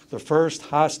officer. The first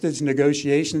hostage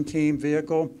negotiation team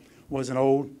vehicle was an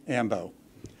old Ambo.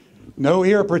 No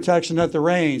ear protection at the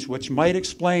range, which might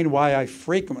explain why I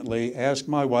frequently ask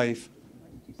my wife,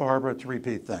 Barbara, to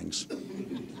repeat things.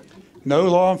 No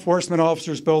law enforcement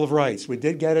officer's Bill of Rights. We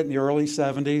did get it in the early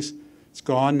 70s. It's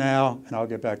gone now, and I'll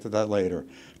get back to that later.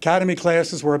 Academy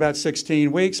classes were about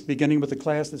 16 weeks, beginning with the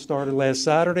class that started last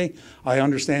Saturday. I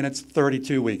understand it's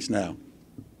 32 weeks now.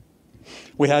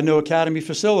 We had no academy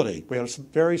facility. We had a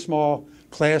very small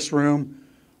classroom,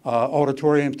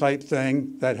 auditorium type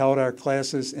thing that held our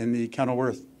classes in the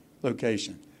Kenilworth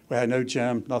location. We had no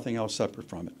gym, nothing else separate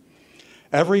from it.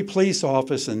 Every police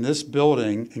office in this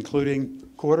building, including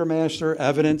quartermaster,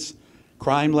 evidence,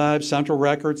 crime lab, central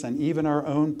records, and even our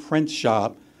own print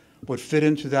shop, would fit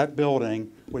into that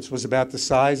building, which was about the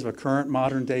size of a current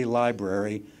modern-day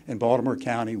library in Baltimore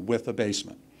County with a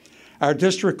basement. Our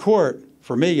district court,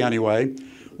 for me anyway,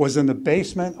 was in the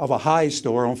basement of a high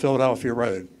store on Philadelphia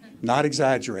Road. Not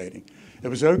exaggerating. It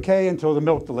was okay until the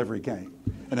milk delivery came.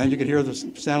 And then you could hear this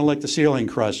sounding like the ceiling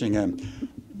crushing in.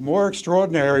 More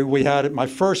extraordinary, we had at my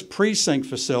first precinct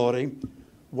facility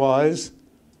was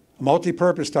a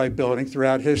multi-purpose type building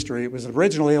throughout history. It was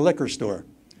originally a liquor store,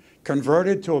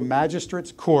 converted to a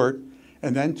magistrate's court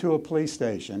and then to a police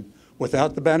station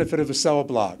without the benefit of a cell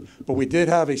block. But we did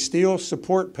have a steel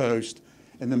support post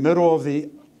in the middle of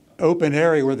the open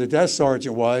area where the desk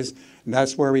sergeant was, and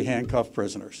that's where we handcuffed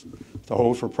prisoners to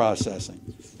hold for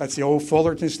processing. That's the old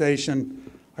Fullerton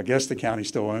station. I guess the county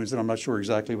still owns it. I'm not sure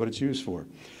exactly what it's used for.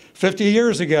 50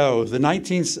 years ago,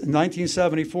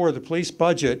 1974, the police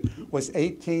budget was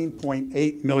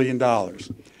 $18.8 million.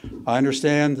 I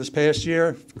understand this past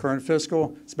year, current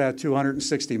fiscal, it's about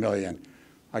 $260 million.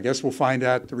 I guess we'll find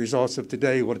out the results of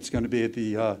today, what it's going to be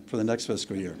at for the next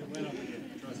fiscal year.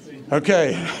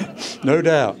 Okay, no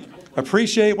doubt.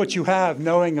 Appreciate what you have,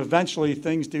 knowing eventually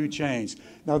things do change.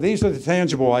 Now, these are the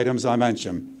tangible items I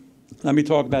mentioned. Let me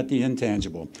talk about the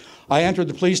intangible. I entered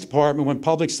the police department when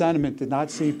public sentiment did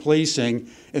not see policing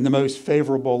in the most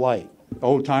favorable light.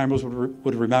 Old-timers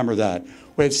would remember that.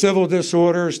 We had civil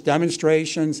disorders,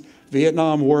 demonstrations,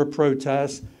 Vietnam War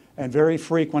protests, and very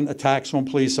frequent attacks on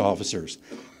police officers.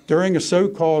 During a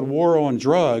so-called war on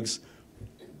drugs,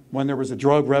 when there was a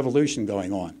drug revolution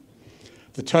going on.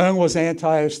 The tone was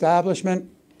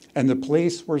anti-establishment, and the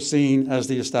police were seen as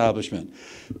the establishment.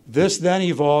 This then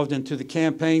evolved into the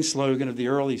campaign slogan of the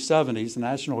early 70s, the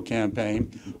national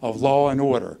campaign of law and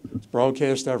order. It's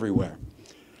broadcast everywhere.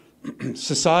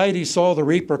 Society saw the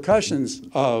repercussions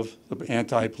of the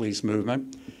anti-police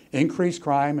movement, increased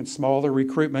crime and smaller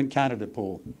recruitment candidate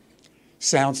pool.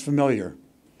 Sounds familiar.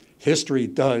 History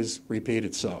does repeat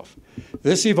itself.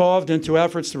 This evolved into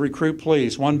efforts to recruit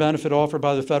police. One benefit offered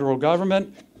by the federal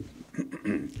government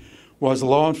was the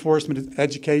Law Enforcement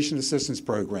Education Assistance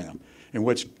Program, in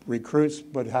which recruits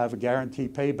would have a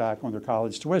guaranteed payback on their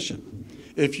college tuition.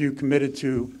 If you committed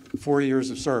to 4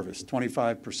 years of service,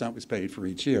 25% was paid for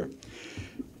each year.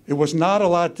 It was not a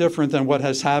lot different than what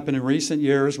has happened in recent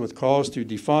years with calls to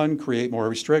defund, create more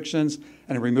restrictions,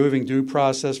 and removing due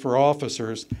process for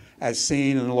officers, as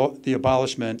seen in the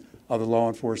abolishment of the Law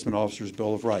Enforcement Officers'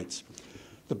 Bill of Rights.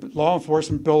 The Law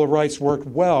Enforcement Bill of Rights worked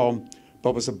well,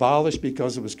 but was abolished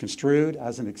because it was construed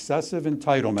as an excessive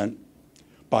entitlement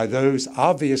by those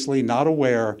obviously not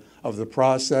aware of the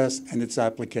process and its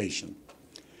application.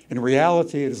 In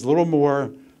reality, it is little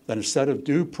more than a set of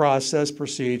due process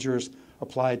procedures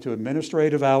applied to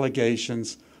administrative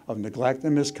allegations of neglect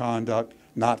and misconduct,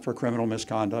 not for criminal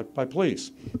misconduct by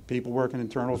police. People working in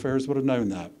internal affairs would have known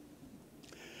that.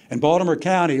 In Baltimore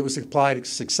County, it was applied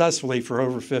successfully for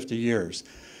over 50 years.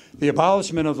 The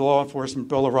abolishment of the Law Enforcement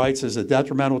Bill of Rights is a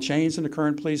detrimental change in the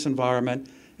current police environment.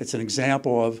 It's an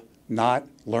example of not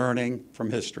learning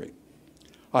from history.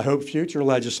 I hope future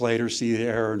legislators see the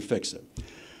error and fix it.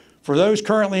 For those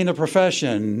currently in the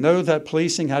profession, know that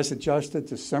policing has adjusted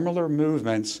to similar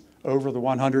movements over the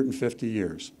 150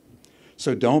 years.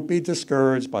 So don't be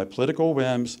discouraged by political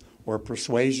whims or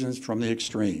persuasions from the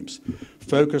extremes.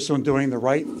 Focus on doing the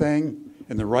right thing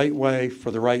in the right way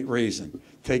for the right reason.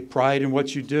 Take pride in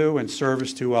what you do and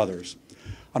service to others.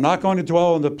 I'm not going to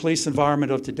dwell on the police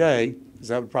environment of today, because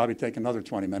that would probably take another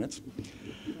 20 minutes,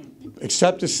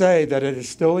 except to say that it is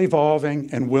still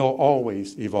evolving and will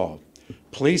always evolve.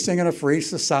 Policing in a free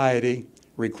society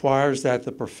requires that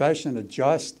the profession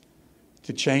adjust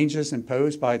to changes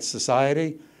imposed by its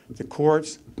society, the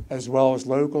courts, as well as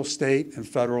local, state, and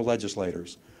federal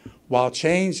legislators. While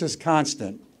change is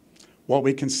constant, what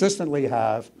we consistently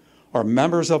have are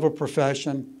members of a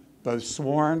profession, both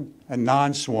sworn and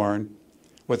non-sworn,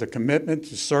 with a commitment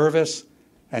to service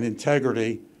and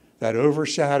integrity that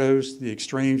overshadows the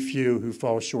extreme few who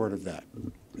fall short of that.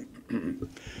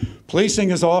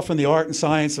 Policing is often the art and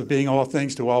science of being all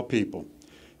things to all people.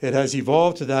 It has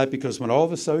evolved to that because when all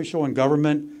the social and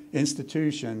government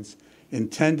institutions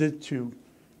intended to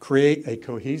create a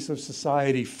cohesive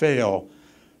society fail,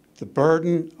 the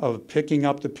burden of picking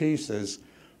up the pieces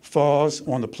falls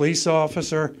on the police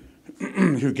officer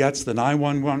who gets the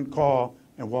 911 call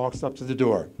and walks up to the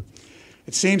door.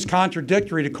 It seems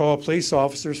contradictory to call police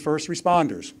officers first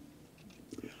responders,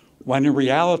 when in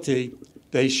reality,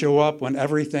 they show up when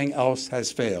everything else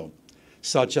has failed,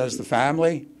 such as the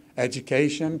family,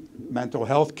 education, mental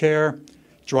health care,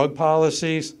 drug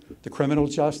policies, the criminal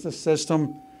justice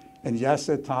system, and yes,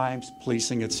 at times,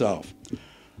 policing itself.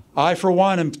 I, for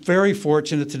one, am very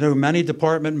fortunate to know many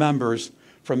department members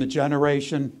from the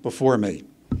generation before me,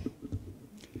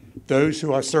 those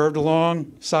who I served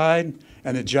alongside,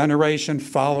 and the generation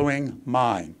following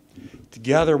mine.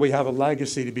 Together, we have a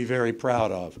legacy to be very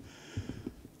proud of.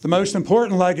 The most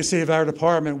important legacy of our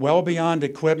department, well beyond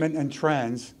equipment and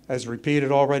trends, as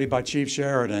repeated already by Chief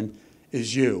Sheridan,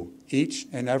 is you, each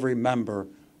and every member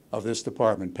of this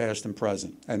department, past and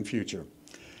present and future.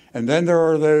 And then there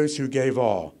are those who gave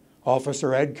all.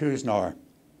 Officer Ed Kuznar,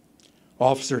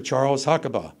 Officer Charles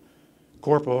Huckabee,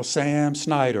 Corporal Sam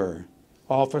Snyder,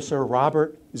 Officer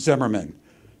Robert Zimmerman,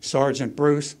 Sergeant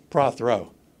Bruce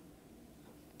Prothero.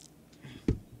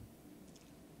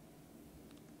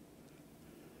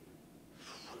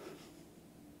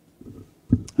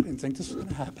 I didn't think this was going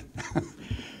to happen.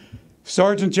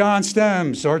 Sergeant John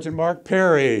Stem, Sergeant Mark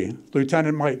Perry,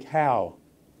 Lieutenant Mike Howe,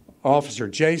 Officer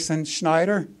Jason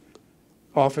Schneider,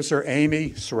 Officer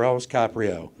Amy Sorrells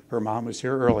Caprio. Her mom was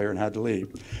here earlier and had to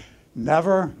leave.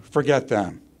 Never forget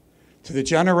them. To the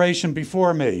generation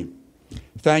before me,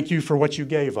 thank you for what you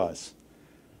gave us.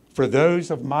 For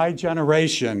those of my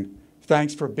generation,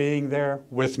 thanks for being there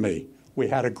with me. We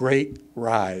had a great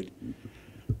ride.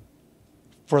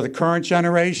 For the current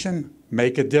generation,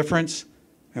 make a difference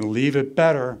and leave it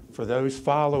better for those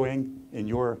following in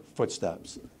your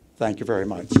footsteps. Thank you very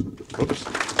much. Oops.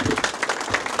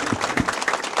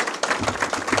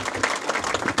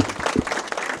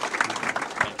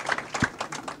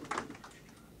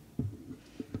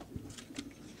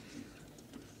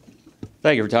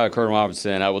 Thank you, Retired Colonel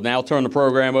Robinson. I will now turn the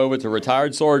program over to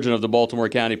retired Sergeant of the Baltimore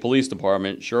County Police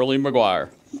Department, Shirley McGuire.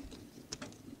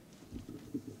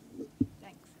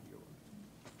 Thanks.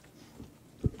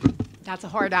 That's a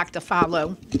hard act to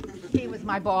follow. He was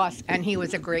my boss, and he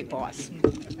was a great boss.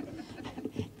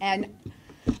 And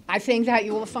I think that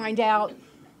you will find out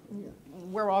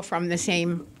we're all from the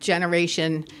same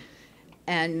generation,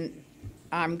 and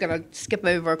I'm going to skip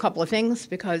over a couple of things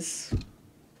because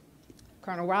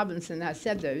Colonel Robinson has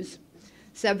said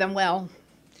them well.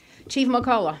 Chief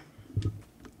McCullough,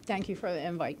 thank you for the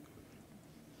invite.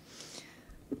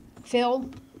 Phil,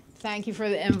 thank you for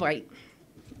the invite.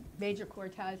 Major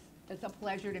Cortez, it's a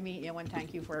pleasure to meet you, and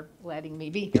thank you for letting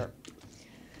me be here.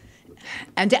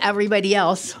 And to everybody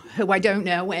else who I don't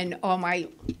know, and all my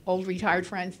old retired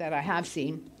friends that I have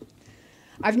seen.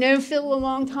 I've known Phil a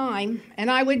long time,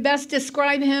 and I would best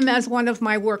describe him as one of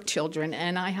my work children,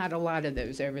 and I had a lot of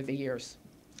those over the years.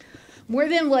 More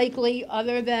than likely,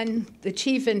 other than the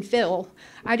chief and Phil,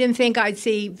 I didn't think I'd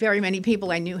see very many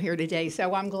people I knew here today,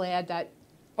 so I'm glad that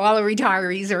all the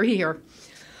retirees are here.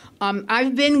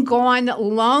 I've been gone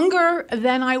longer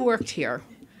than I worked here,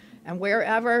 and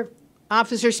wherever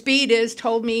Officer Speed is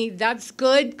told me that's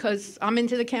good because I'm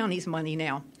into the county's money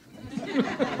now.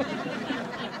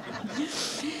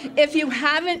 If you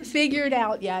haven't figured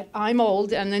out yet, I'm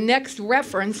old, and the next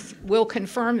reference will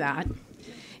confirm that.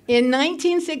 In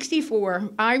 1964,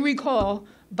 I recall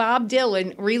Bob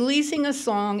Dylan releasing a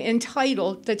song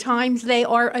entitled "The Times They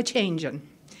Are A-Changin',"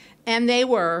 and they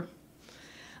were.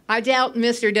 I doubt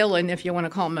Mr. Dylan, if you want to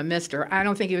call him a mister, I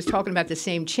don't think he was talking about the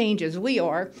same change as we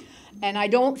are, and I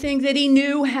don't think that he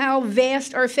knew how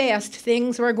vast or fast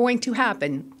things were going to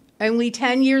happen. Only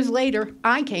 10 years later,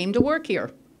 I came to work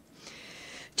here.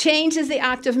 Change is the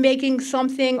act of making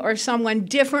something or someone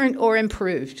different or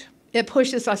improved. It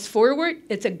pushes us forward.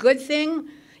 It's a good thing,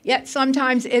 yet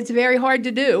sometimes it's very hard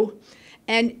to do,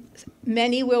 and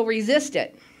many will resist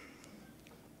it.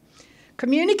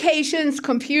 Communications,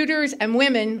 computers, and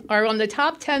women are on the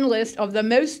top 10 list of the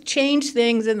most changed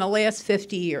things in the last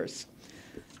 50 years.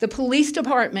 The police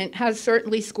department has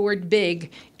certainly scored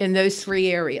big in those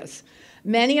three areas.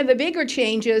 Many of the bigger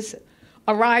changes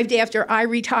arrived after I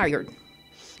retired.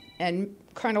 And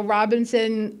Colonel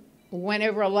Robinson went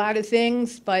over a lot of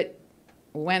things, but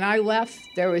when I left,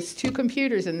 there was 2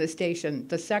 computers in the station,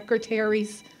 the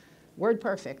secretaries, word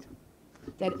perfect,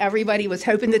 that everybody was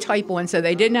hoping to type on so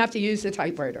they didn't have to use the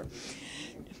typewriter.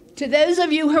 To those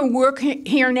of you who work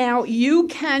here now, you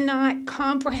cannot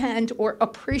comprehend or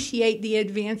appreciate the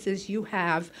advances you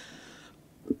have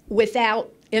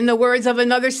without, in the words of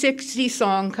another 60s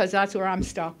song, because that's where I'm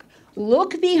stuck,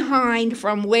 look behind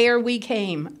from where we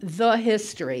came, the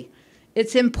history.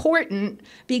 It's important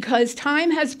because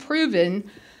time has proven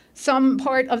some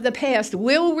part of the past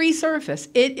will resurface.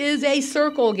 It is a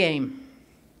circle game.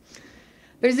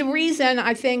 There's a reason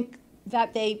I think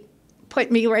that they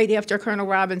put me right after Colonel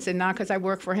Robinson, not because I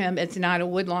work for him. It's not a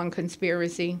Woodlawn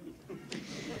conspiracy,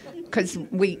 because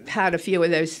we had a few of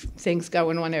those things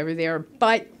going on over there.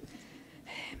 But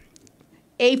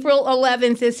April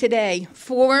 11th is today,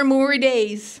 4 more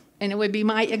days, and it would be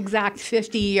my exact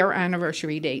 50-year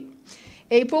anniversary date.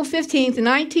 April 15th,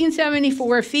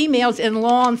 1974, females in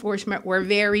law enforcement were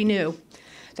very new.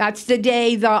 That's the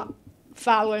day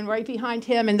following right behind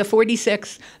him in the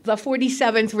 46th, the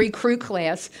 47th recruit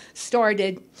class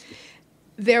started.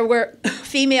 There were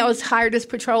females hired as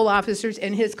patrol officers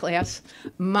in his class.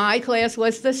 My class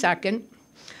was the second.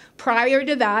 Prior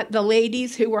to that, the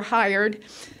ladies who were hired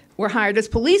as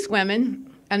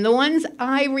policewomen, and the ones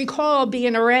I recall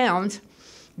being around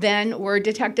then were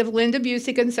Detective Linda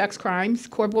Busick in sex crimes,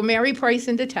 Corporal Mary Price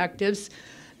in detectives,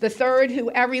 the third, who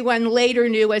everyone later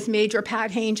knew as Major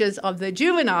Pat Hanges of the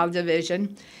juvenile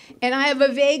division, and I have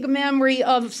a vague memory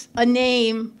of a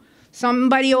name,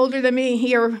 somebody older than me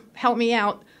here, help me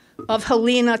out, of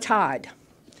Helena Todd.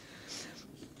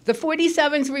 The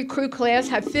 47th recruit class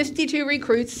had 52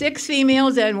 recruits, 6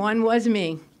 females, and 1 was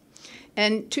me.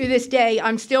 And to this day,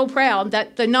 I'm still proud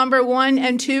that the number 1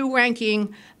 and 2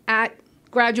 ranking at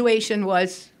graduation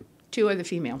was 2 of the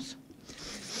females.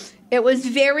 It was a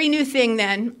very new thing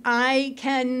then. I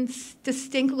can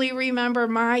distinctly remember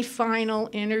my final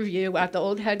interview at the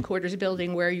old headquarters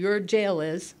building where your jail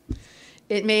is.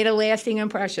 It made a lasting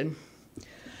impression.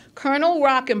 Colonel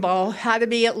Rockenball had to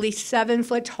be at least 7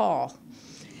 foot tall.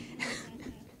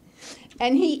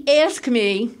 And he asked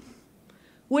me,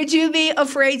 would you be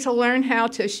afraid to learn how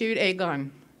to shoot a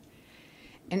gun?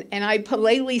 And I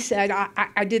politely said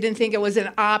I didn't think it was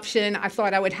an option. I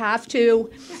thought I would have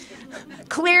to.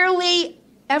 Clearly,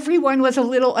 everyone was a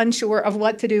little unsure of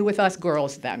what to do with us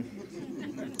girls then.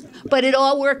 But it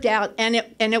all worked out, and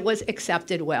it was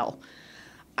accepted well.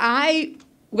 I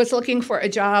was looking for a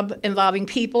job involving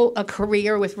people, a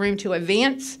career with room to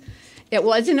advance. It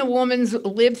wasn't a woman's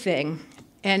lib thing,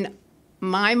 and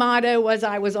my motto was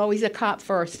I was always a cop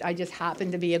first. I just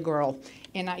happened to be a girl,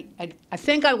 and I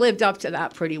think I lived up to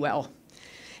that pretty well.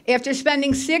 After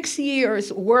spending 6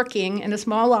 years working in a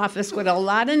small office with a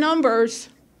lot of numbers,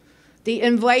 the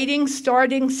inviting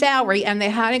starting salary, and they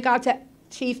hadn't got to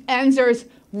Chief Enzer's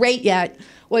rate yet,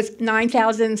 was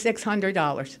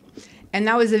 $9,600. And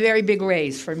that was a very big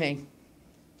raise for me.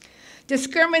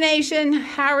 Discrimination,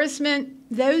 harassment,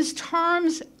 those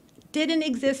terms didn't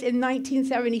exist in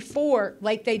 1974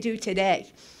 like they do today.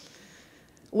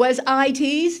 Was I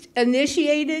teased,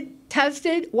 initiated,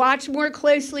 tested, watched more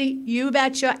closely? You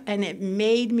betcha, and it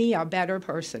made me a better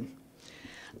person.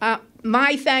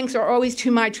 My thanks are always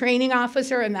to my training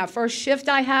officer and that first shift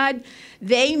I had.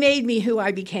 They made me who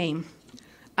I became.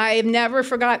 I have never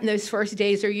forgotten those first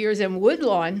days or years, and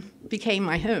Woodlawn became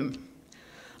my home.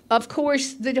 Of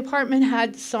course, the department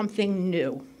had something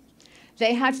new.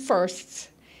 They had firsts,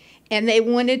 and they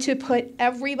wanted to put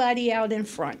everybody out in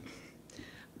front.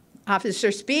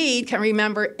 Officer Speed can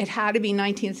remember it had to be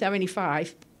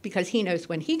 1975 because he knows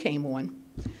when he came on.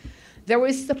 There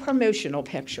was the promotional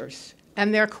pictures,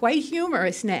 and they're quite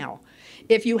humorous now.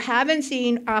 If you haven't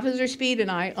seen Officer Speed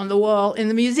and I on the wall in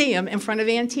the museum in front of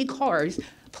antique cars,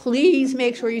 please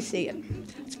make sure you see it.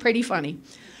 It's pretty funny.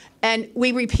 And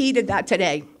we repeated that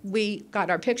today. We got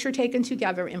our picture taken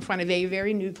together in front of a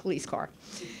very new police car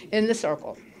in the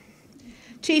circle.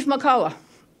 Chief McCullough,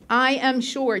 I am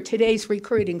sure today's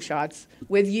recruiting shots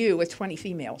with you with 20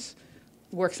 females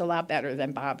works a lot better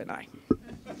than Bob and I.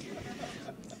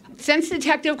 Since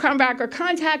Detective Crumbacker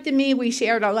contacted me, we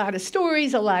shared a lot of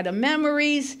stories, a lot of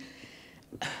memories.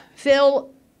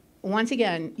 Phil, once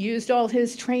again, used all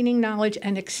his training knowledge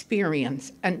and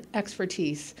experience and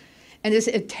expertise and his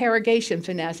interrogation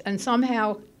finesse and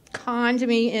somehow conned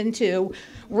me into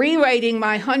rewriting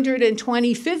my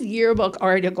 125th yearbook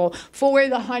article for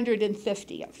the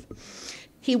 150th.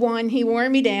 He won, he wore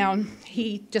me down,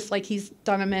 just like he's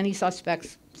done to many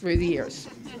suspects through the years.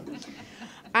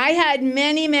 I had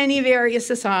many, many various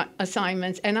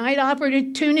assignments, and I had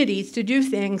opportunities to do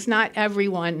things not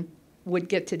everyone would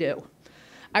get to do.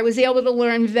 I was able to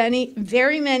learn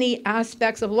very many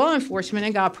aspects of law enforcement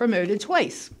and got promoted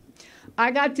twice.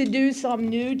 I got to do some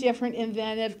new, different,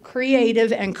 inventive,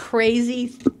 creative, and crazy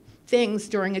things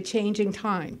during a changing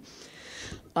time.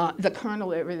 The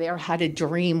colonel over there had a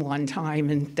dream one time,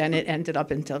 and then it ended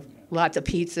up into lots of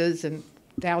pizzas and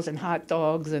 1,000 hot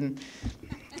dogs, and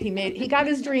he got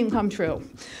his dream come true.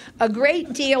 A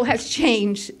great deal has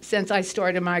changed since I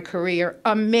started my career.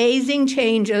 Amazing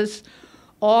changes,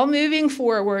 all moving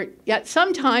forward, yet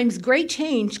sometimes great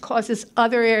change causes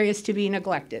other areas to be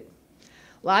neglected.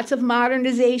 Lots of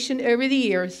modernization over the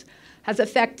years has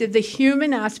affected the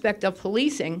human aspect of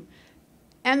policing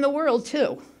and the world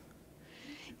too.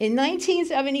 In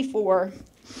 1974,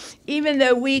 even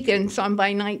though weakened some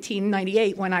by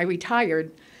 1998 when I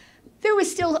retired, there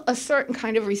was still a certain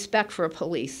kind of respect for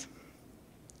police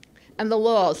and the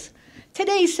laws.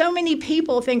 Today, so many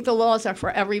people think the laws are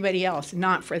for everybody else,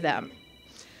 not for them.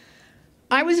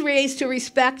 I was raised to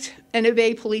respect and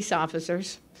obey police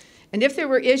officers, and if there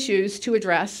were issues to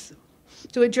address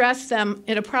them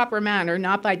in a proper manner,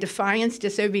 not by defiance,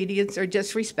 disobedience, or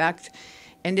disrespect.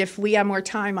 And if we had more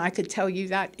time, I could tell you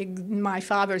that in my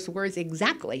father's words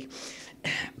exactly.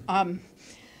 I'm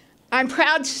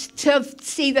proud to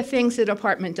see the things the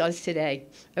department does today,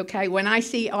 okay? When I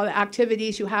see all the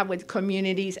activities you have with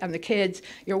communities and the kids,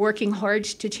 you're working hard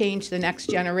to change the next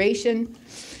generation.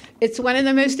 It's one of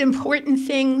the most important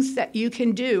things that you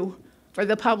can do for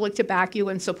the public to back you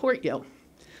and support you,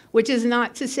 which is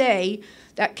not to say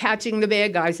that catching the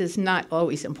bad guys is not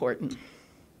always important.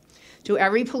 To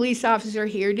every police officer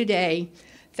here today,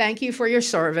 thank you for your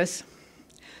service.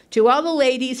 To all the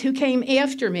ladies who came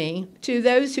after me, to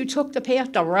those who took the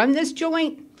path to run this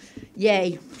joint,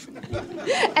 yay.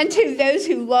 And to those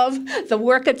who love the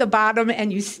work at the bottom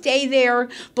and you stay there,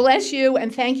 bless you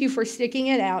and thank you for sticking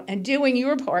it out and doing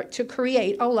your part to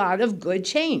create a lot of good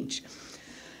change.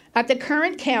 At the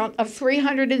current count of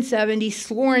 370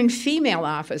 sworn female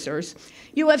officers,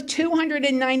 you have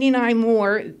 299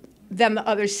 more than the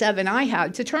other 7 I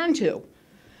had to turn to.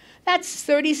 That's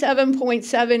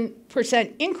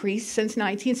 37.7% increase since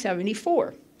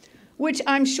 1974, which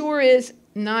I'm sure is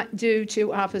not due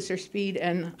to Officer Speed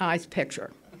and I's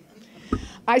picture.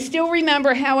 I still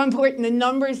remember how important the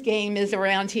numbers game is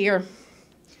around here.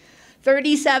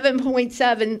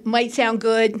 37.7 might sound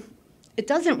good. it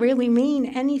doesn't really mean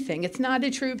anything. It's not a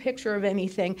true picture of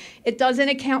anything. It doesn't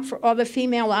account for all the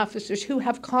female officers who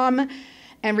have come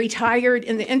and retired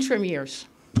in the interim years.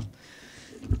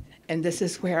 And this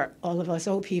is where all of us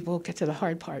old people get to the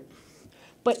hard part.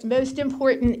 But most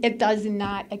important, it does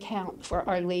not account for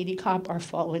our lady cop, our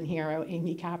fallen hero,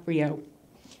 Amy Caprio,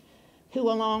 who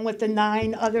along with the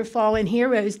 9 other fallen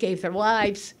heroes gave their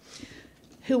lives,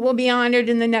 who will be honored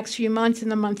in the next few months in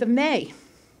the month of May.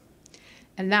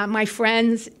 And that, my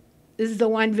friends, is the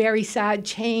one very sad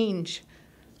change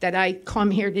that I come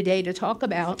here today to talk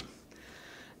about.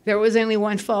 There was only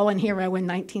one fallen hero in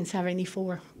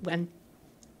 1974 when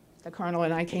the colonel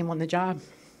and I came on the job.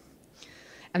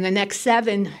 And the next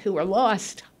 7 who were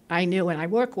lost, I knew and I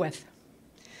work with.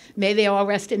 May they all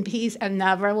rest in peace and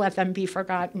never let them be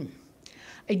forgotten.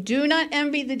 I do not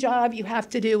envy the job you have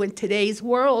to do in today's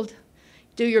world.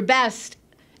 Do your best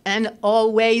and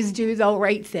always do the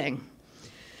right thing.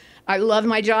 I love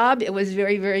my job. It was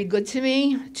very, very good to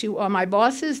me. To all my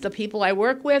bosses, the people I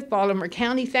work with, Baltimore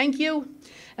County, thank you.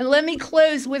 And let me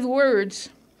close with words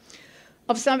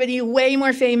of somebody way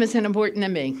more famous and important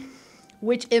than me,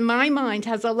 which in my mind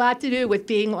has a lot to do with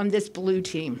being on this blue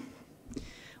team.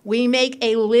 We make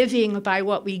a living by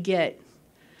what we get.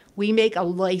 We make a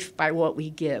life by what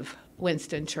we give.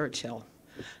 Winston Churchill.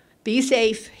 Be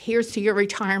safe. Here's to your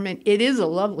retirement. It is a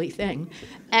lovely thing.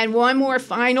 And one more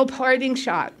final parting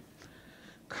shot.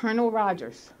 Colonel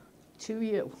Rogers, to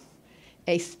you,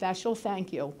 a special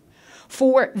thank you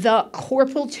for the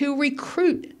corporal to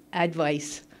recruit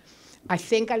advice. I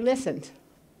think I listened.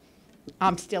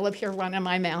 I'm still up here running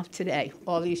my mouth today,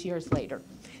 all these years later.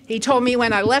 He told me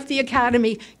when I left the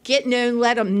academy, get known,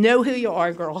 let them know who you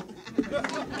are, girl.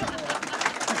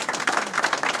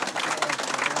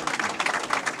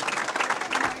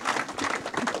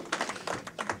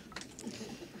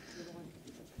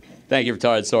 Thank you,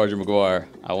 Retired Sergeant McGuire.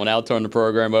 I will now turn the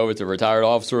program over to retired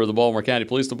officer of the Baltimore County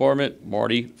Police Department,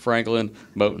 Marty Franklin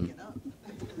Moten.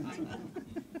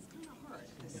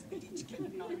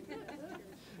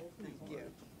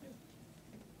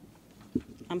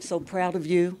 I'm so proud of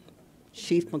you,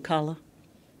 Chief McCullough.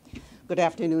 Good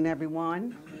afternoon,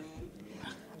 everyone.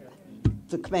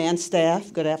 The command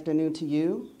staff, good afternoon to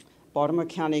you. Baltimore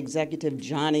County Executive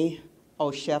Johnny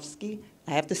Olszewski.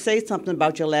 I have to say something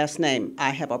about your last name. I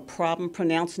have a problem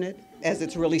pronouncing it as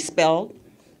it's really spelled.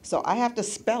 So I have to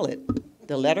spell it,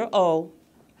 the letter O,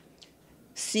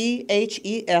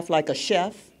 C-H-E-F like a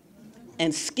chef,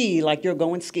 and ski like you're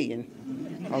going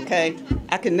skiing, okay?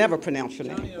 I can never pronounce your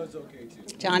name. Johnny O's okay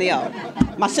too. Johnny O.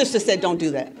 My sister said don't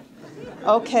do that.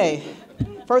 Okay,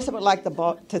 first I would like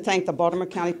to thank the Baltimore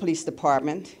County Police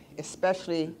Department,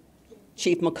 especially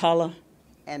Chief McCullough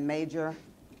and Major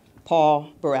Paul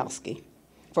Borowski,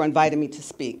 for inviting me to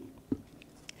speak.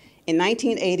 In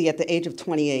 1980, at the age of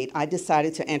 28, I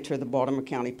decided to enter the Baltimore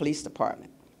County Police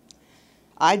Department.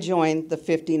 I joined the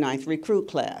 59th recruit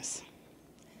class.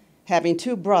 Having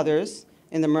 2 brothers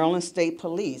in the Maryland State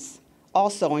Police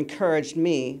also encouraged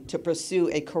me to pursue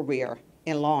a career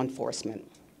in law enforcement.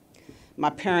 My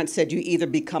parents said you either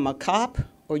become a cop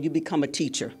or you become a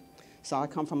teacher. So I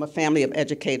come from a family of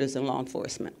educators in law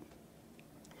enforcement.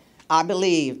 I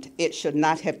believed it should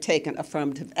not have taken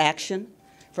affirmative action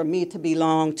for me to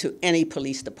belong to any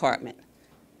police department.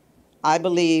 I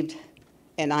believed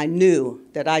and I knew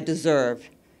that I deserved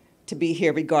to be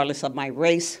here regardless of my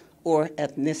race or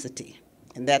ethnicity,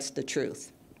 and that's the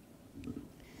truth.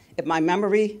 If my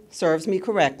memory serves me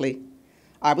correctly,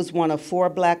 I was one of 4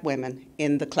 black women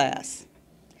in the class.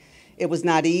 It was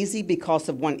not easy because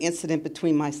of one incident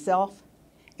between myself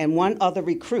and one other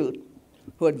recruit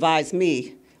who advised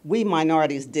me we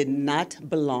minorities did not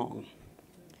belong.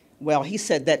 Well, he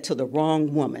said that to the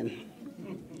wrong woman.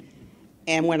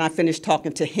 And when I finished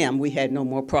talking to him, we had no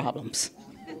more problems.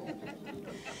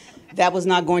 That was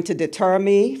not going to deter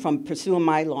me from pursuing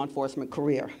my law enforcement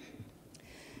career.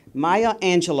 Maya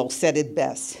Angelou said it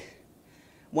best.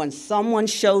 When someone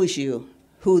shows you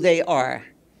who they are,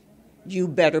 you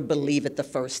better believe it the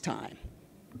first time.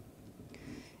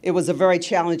 It was a very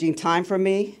challenging time for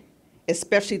me,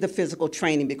 especially the physical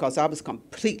training, because I was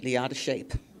completely out of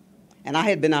shape. And I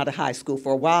had been out of high school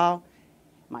for a while.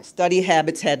 My study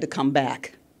habits had to come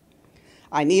back.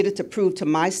 I needed to prove to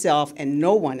myself and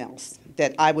no one else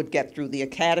that I would get through the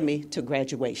academy to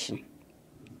graduation.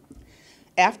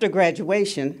 After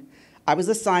graduation, I was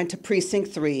assigned to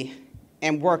Precinct 3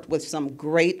 and worked with some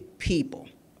great people.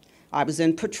 I was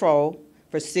in patrol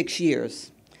for 6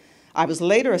 years. I was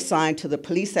later assigned to the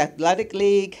Police Athletic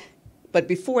League, but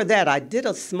before that, I did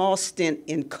a small stint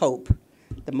in Cope.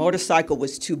 The motorcycle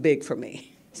was too big for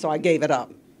me, so I gave it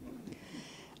up.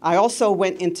 I also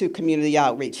went into community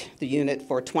outreach, the unit,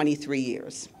 for 23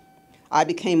 years. I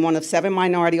became one of 7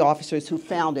 minority officers who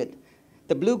founded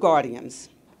the Blue Guardians.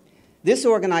 This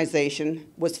organization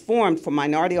was formed for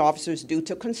minority officers due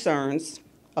to concerns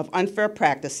of unfair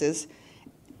practices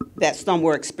that some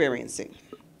were experiencing.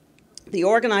 The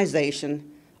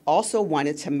organization also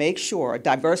wanted to make sure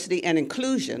diversity and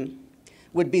inclusion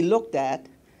would be looked at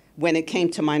when it came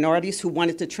to minorities who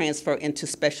wanted to transfer into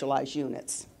specialized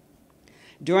units.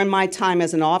 During my time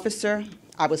as an officer,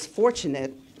 I was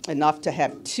fortunate enough to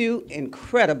have 2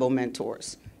 incredible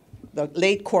mentors, the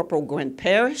late Corporal Gwen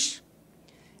Parrish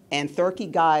and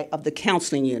Thurkey Guy of the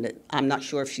counseling unit. I'm not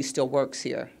sure if she still works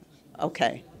here.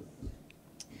 Okay.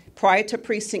 Prior to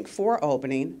Precinct 4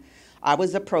 opening, I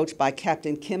was approached by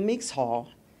Captain Kim Meeks Hall,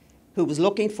 who was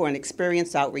looking for an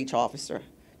experienced outreach officer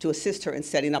to assist her in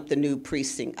setting up the new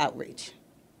precinct outreach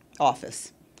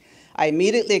office. I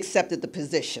immediately accepted the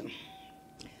position.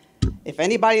 If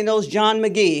anybody knows John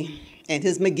McGee and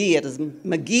his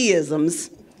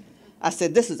McGeeisms, I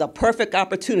said, this is a perfect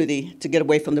opportunity to get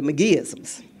away from the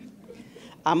McGeeisms.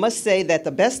 I must say that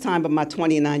the best time of my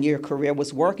 29-year career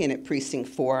was working at Precinct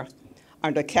 4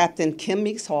 under Captain Kim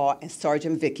Meeks Hall and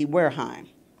Sergeant Vicki Wareheim.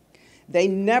 They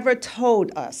never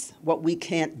told us what we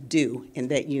can't do in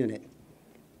that unit.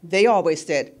 They always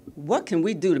said, what can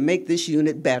we do to make this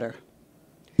unit better?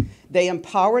 They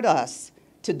empowered us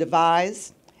to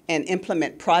devise and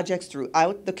implement projects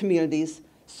throughout the communities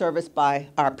serviced by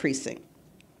our precinct.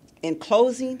 In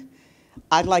closing,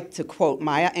 I'd like to quote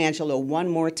Maya Angelou one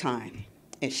more time,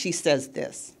 and she says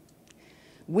this: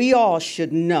 "We all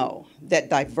should know that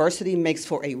diversity makes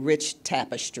for a rich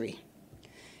tapestry,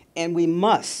 and we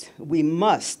must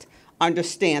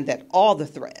understand that all the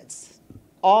threads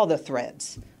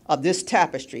of this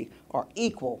tapestry are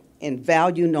equal in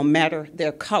value no matter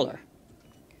their color."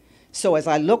 So as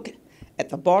I look at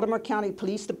the Baltimore County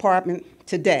Police Department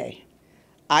today,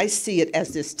 I see it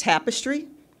as this tapestry.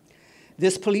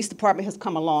 This police department has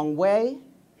come a long way.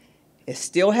 It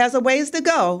still has a ways to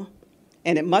go,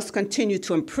 and it must continue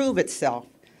to improve itself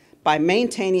by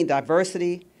maintaining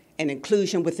diversity and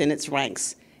inclusion within its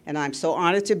ranks. And I'm so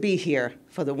honored to be here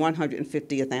for the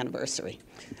 150th anniversary.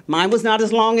 Mine was not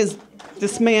as long as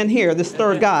this man here, this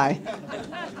third guy.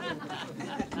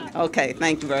 Okay,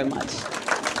 thank you very much.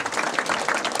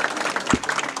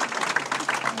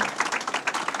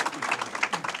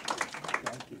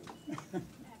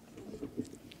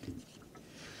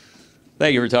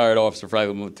 Thank you, Retired Officer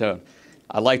Franklin Matone.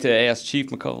 I'd like to ask Chief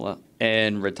McCullough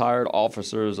and retired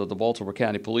officers of the Baltimore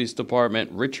County Police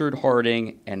Department, Richard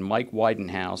Harding and Mike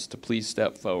Widenhouse, to please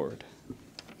step forward.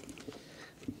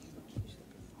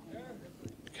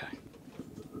 Okay.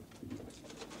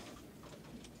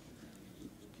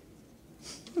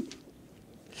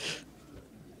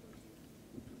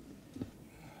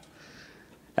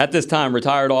 At this time,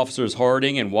 retired officers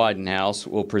Harding and Widenhouse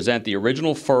will present the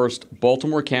original first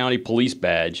Baltimore County Police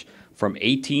Badge from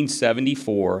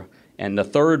 1874 and the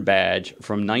third badge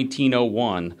from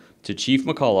 1901 to Chief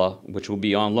McCullough, which will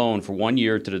be on loan for 1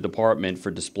 year to the department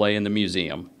for display in the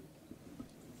museum.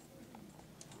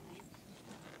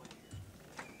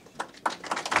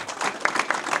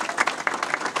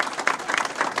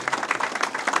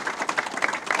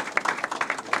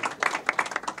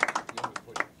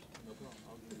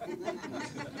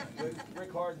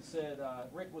 Rick Harden said,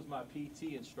 Rick was my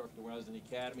PT instructor when I was in the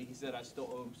academy. He said I still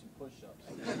owe him some push-ups.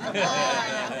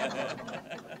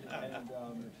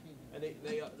 And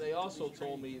they also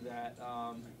told me that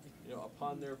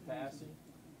upon their passing,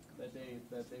 that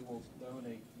they will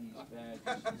donate these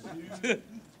badges to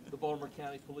the Baltimore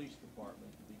County Police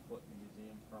Department to be put in the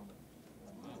museum permanently.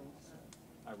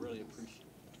 I really appreciate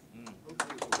it.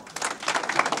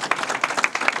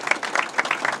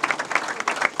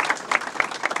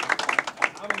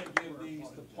 I'm going to give these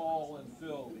to Paul and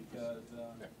Phil because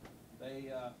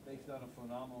they've done a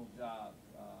phenomenal job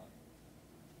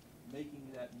making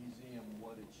that museum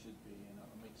what it should be, and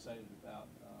I'm excited about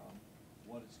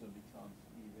what it's going to become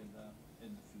even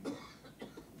in the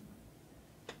future.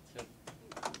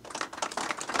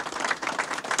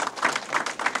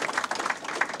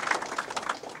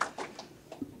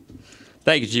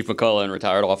 Thank you, Chief McCullough and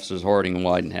retired officers Harding and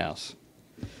Widenhouse.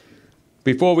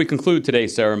 Before we conclude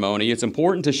today's ceremony, it's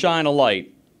important to shine a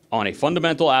light on a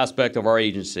fundamental aspect of our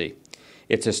agency,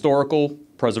 its historical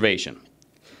preservation.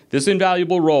 This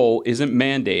invaluable role isn't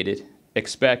mandated,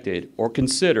 expected, or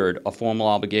considered a formal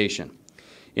obligation.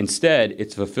 Instead,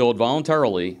 it's fulfilled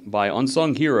voluntarily by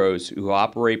unsung heroes who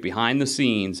operate behind the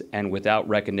scenes and without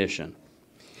recognition.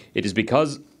 It is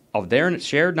because of their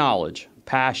shared knowledge,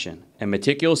 passion, and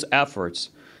meticulous efforts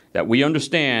that we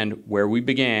understand where we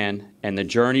began and the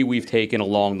journey we've taken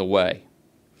along the way.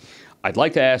 I'd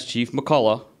like to ask Chief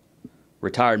McCullough,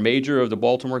 retired Major of the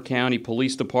Baltimore County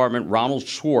Police Department Ronald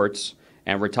Schwartz,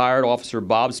 and retired Officer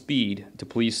Bob Speed to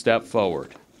please step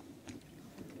forward.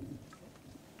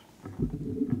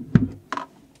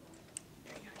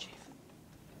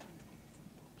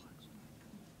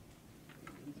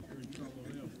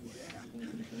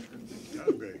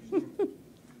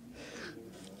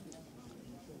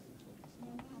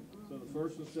 So the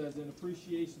first one says, in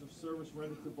appreciation of service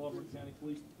rendered to Baltimore County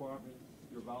Police Department,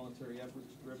 your voluntary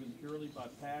efforts driven purely by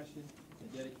passion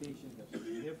and dedication have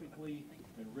significantly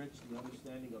enriched the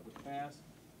understanding of the past.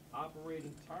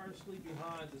 Operating tirelessly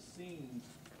behind the scenes,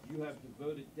 you have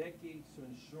devoted decades to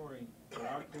ensuring that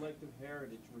our collective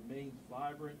heritage remains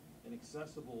vibrant and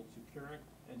accessible to current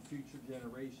and future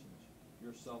generations.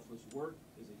 Your selfless work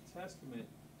is a testament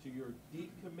to your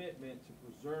deep commitment to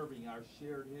preserving our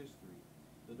shared history.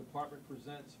 The department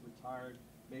presents retired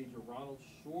Major Ronald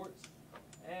Schwartz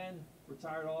and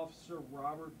retired Officer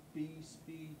Robert B.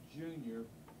 Speed, Jr.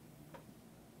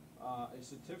 A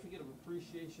certificate of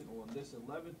appreciation on this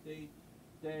 11th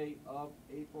day of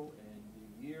April and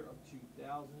the year of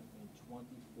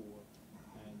 2024.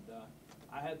 And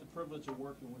I had the privilege of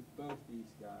working with both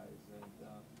these guys, and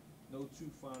no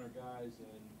two finer guys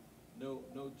and no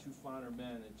two finer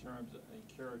men in terms of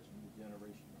encouraging the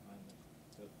generation behind them.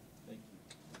 So thank you.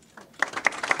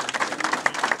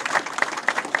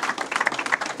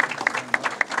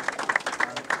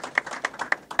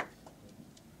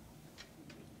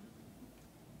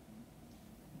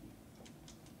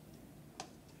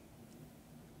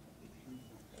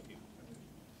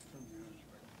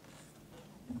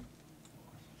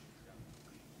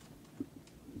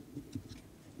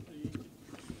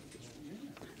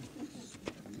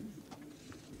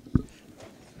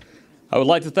 I would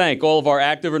like to thank all of our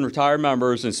active and retired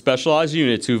members and specialized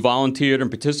units who volunteered and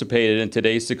participated in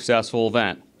today's successful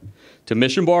event. To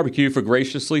Mission Barbecue for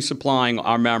graciously supplying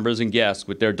our members and guests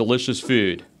with their delicious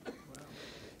food.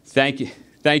 Thank you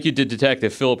to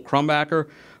Detective Philip Crumbacker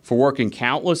for working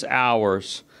countless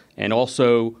hours, and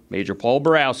also Major Paul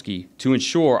Borowski to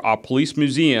ensure our police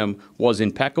museum was in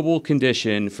impeccable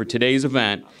condition for today's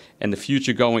event and the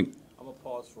future going. I'm going to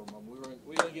pause for a moment.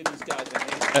 We're going to give these guys a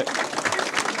hand.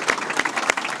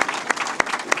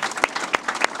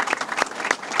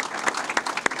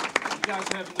 You guys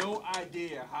have no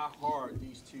idea how hard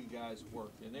these two guys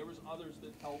worked, and there was others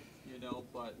that helped,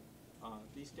 but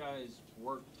these guys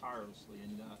worked tirelessly,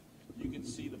 and you can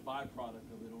see the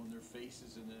byproduct of it on their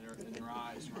faces and in their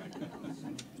eyes right now. So,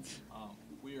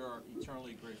 we are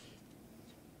eternally grateful.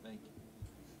 Thank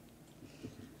you.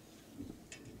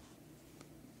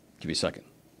 Give me a second.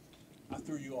 I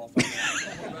threw you off.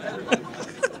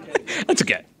 That's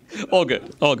okay. All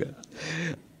good. All good.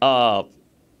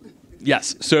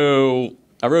 Yes. So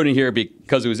I wrote in here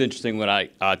because it was interesting when I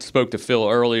spoke to Phil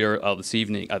earlier this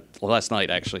evening, last night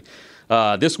actually.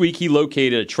 This week he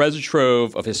located a treasure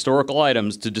trove of historical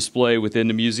items to display within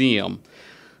the museum,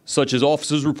 such as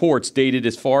officers' reports dated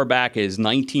as far back as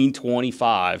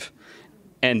 1925,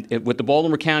 and with the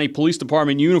Baltimore County Police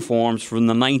Department uniforms from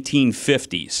the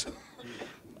 1950s.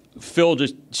 Phil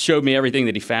just showed me everything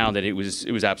that he found, and it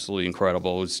was absolutely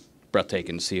incredible. It was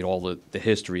breathtaking to see all the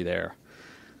history there.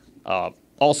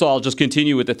 Also, I'll just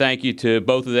continue with the thank you to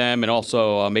both of them, and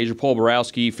also Major Paul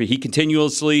Borowski, for he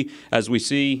continuously, as we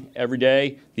see every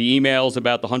day, the emails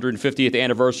about the 150th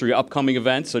anniversary upcoming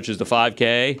events, such as the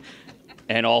 5K,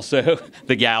 and also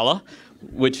the gala,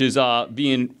 which is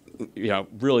being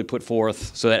really put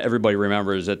forth so that everybody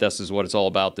remembers that this is what it's all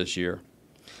about this year.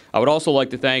 I would also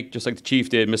like to thank, just like the Chief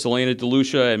did, Miss Elena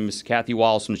DeLucia and Miss Kathy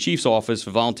Wallace from the Chief's office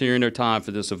for volunteering their time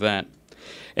for this event.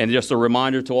 And just a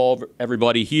reminder to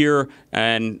everybody here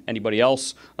and anybody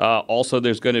else, also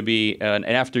there's going to be an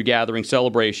after-gathering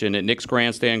celebration at Nick's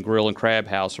Grandstand Grill and Crab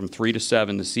House from 3 to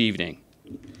 7 this evening.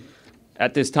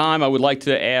 At this time, I would like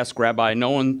to ask Rabbi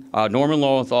Norman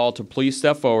Lowenthal to please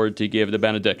step forward to give the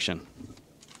benediction.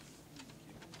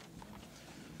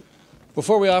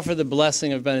 Before we offer the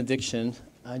blessing of benediction,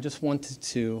 I just wanted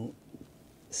to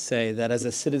say that as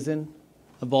a citizen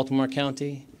of Baltimore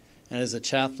County and as a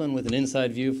chaplain with an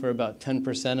inside view for about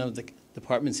 10% of the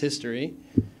department's history,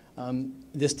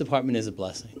 this department is a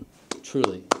blessing,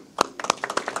 truly.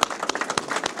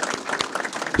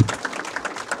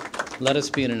 Let us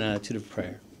be in an attitude of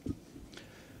prayer.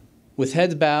 With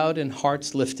heads bowed and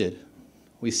hearts lifted,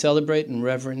 we celebrate in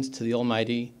reverence to the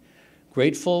Almighty,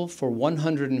 grateful for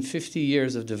 150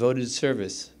 years of devoted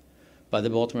service by the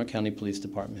Baltimore County Police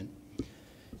Department.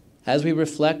 As we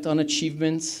reflect on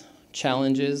achievements,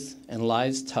 challenges, and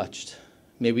lives touched,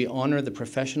 may we honor the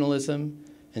professionalism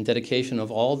and dedication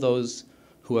of all those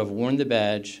who have worn the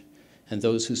badge and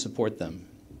those who support them.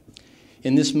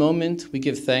 In this moment, we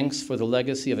give thanks for the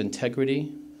legacy of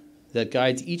integrity that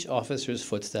guides each officer's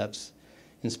footsteps,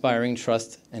 inspiring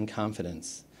trust and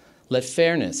confidence. Let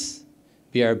fairness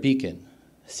be our beacon,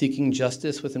 seeking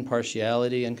justice with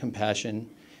impartiality and compassion,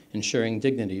 ensuring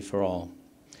dignity for all.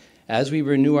 As we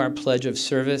renew our pledge of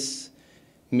service,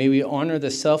 may we honor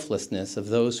the selflessness of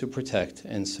those who protect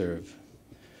and serve.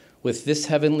 With this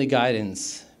heavenly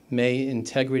guidance, may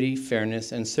integrity,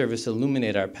 fairness, and service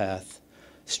illuminate our path,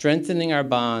 strengthening our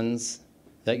bonds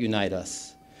that unite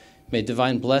us. May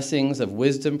divine blessings of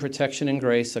wisdom, protection, and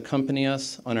grace accompany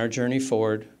us on our journey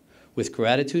forward. With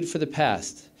gratitude for the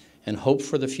past and hope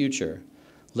for the future,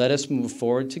 let us move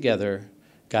forward together,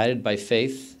 guided by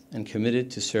faith and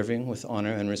committed to serving with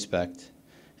honor and respect.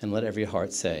 And let every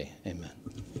heart say, amen.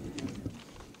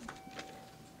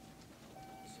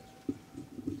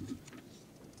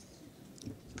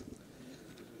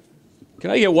 Can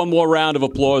I get one more round of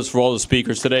applause for all the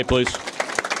speakers today, please?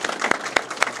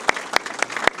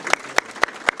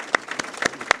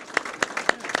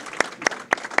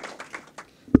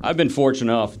 I've been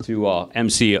fortunate enough to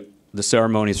MC the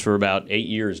ceremonies for about 8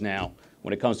 years now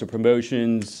when it comes to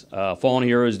promotions, Fallen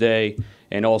Heroes Day,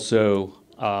 and also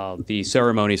the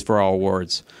ceremonies for our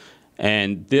awards.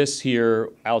 And this here,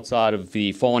 outside of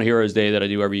the Fallen Heroes Day that I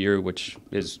do every year, which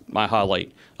is my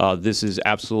highlight, this is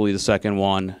absolutely the second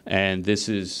one, and this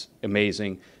is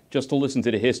amazing. Just to listen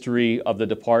to the history of the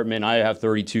department, I have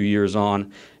 32 years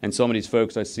on, and some of these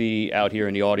folks I see out here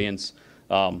in the audience,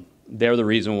 they're the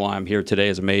reason why I'm here today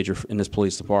as a major in this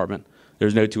police department.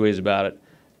 There's no two ways about it,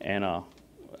 and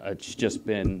it's just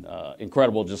been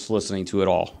incredible just listening to it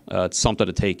all. It's something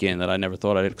to take in that I never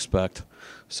thought I'd expect.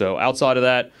 So outside of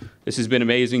that, this has been an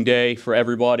amazing day for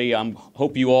everybody. I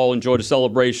hope you all enjoyed the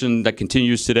celebration that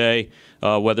continues today,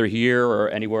 whether here or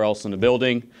anywhere else in the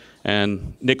building.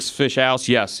 And Nick's Fish House,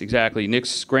 yes, exactly.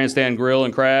 Nick's Grandstand Grill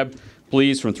and Crab,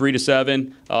 please, from 3 to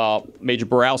 7. Major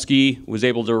Borowski was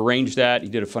able to arrange that. He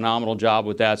did a phenomenal job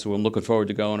with that, so I'm looking forward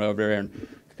to going over there and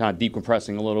kind of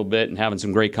decompressing a little bit and having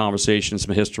some great conversations,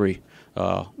 some history.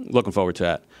 Looking forward to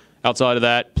that. Outside of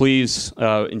that, please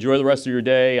enjoy the rest of your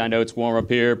day. I know it's warm up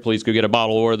here. Please go get a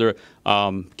bottle of water.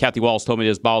 Kathy Walls told me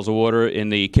there's bottles of water in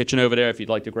the kitchen over there if you'd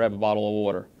like to grab a bottle of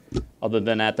water. Other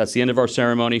than that, that's the end of our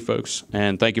ceremony, folks,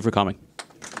 and thank you for coming.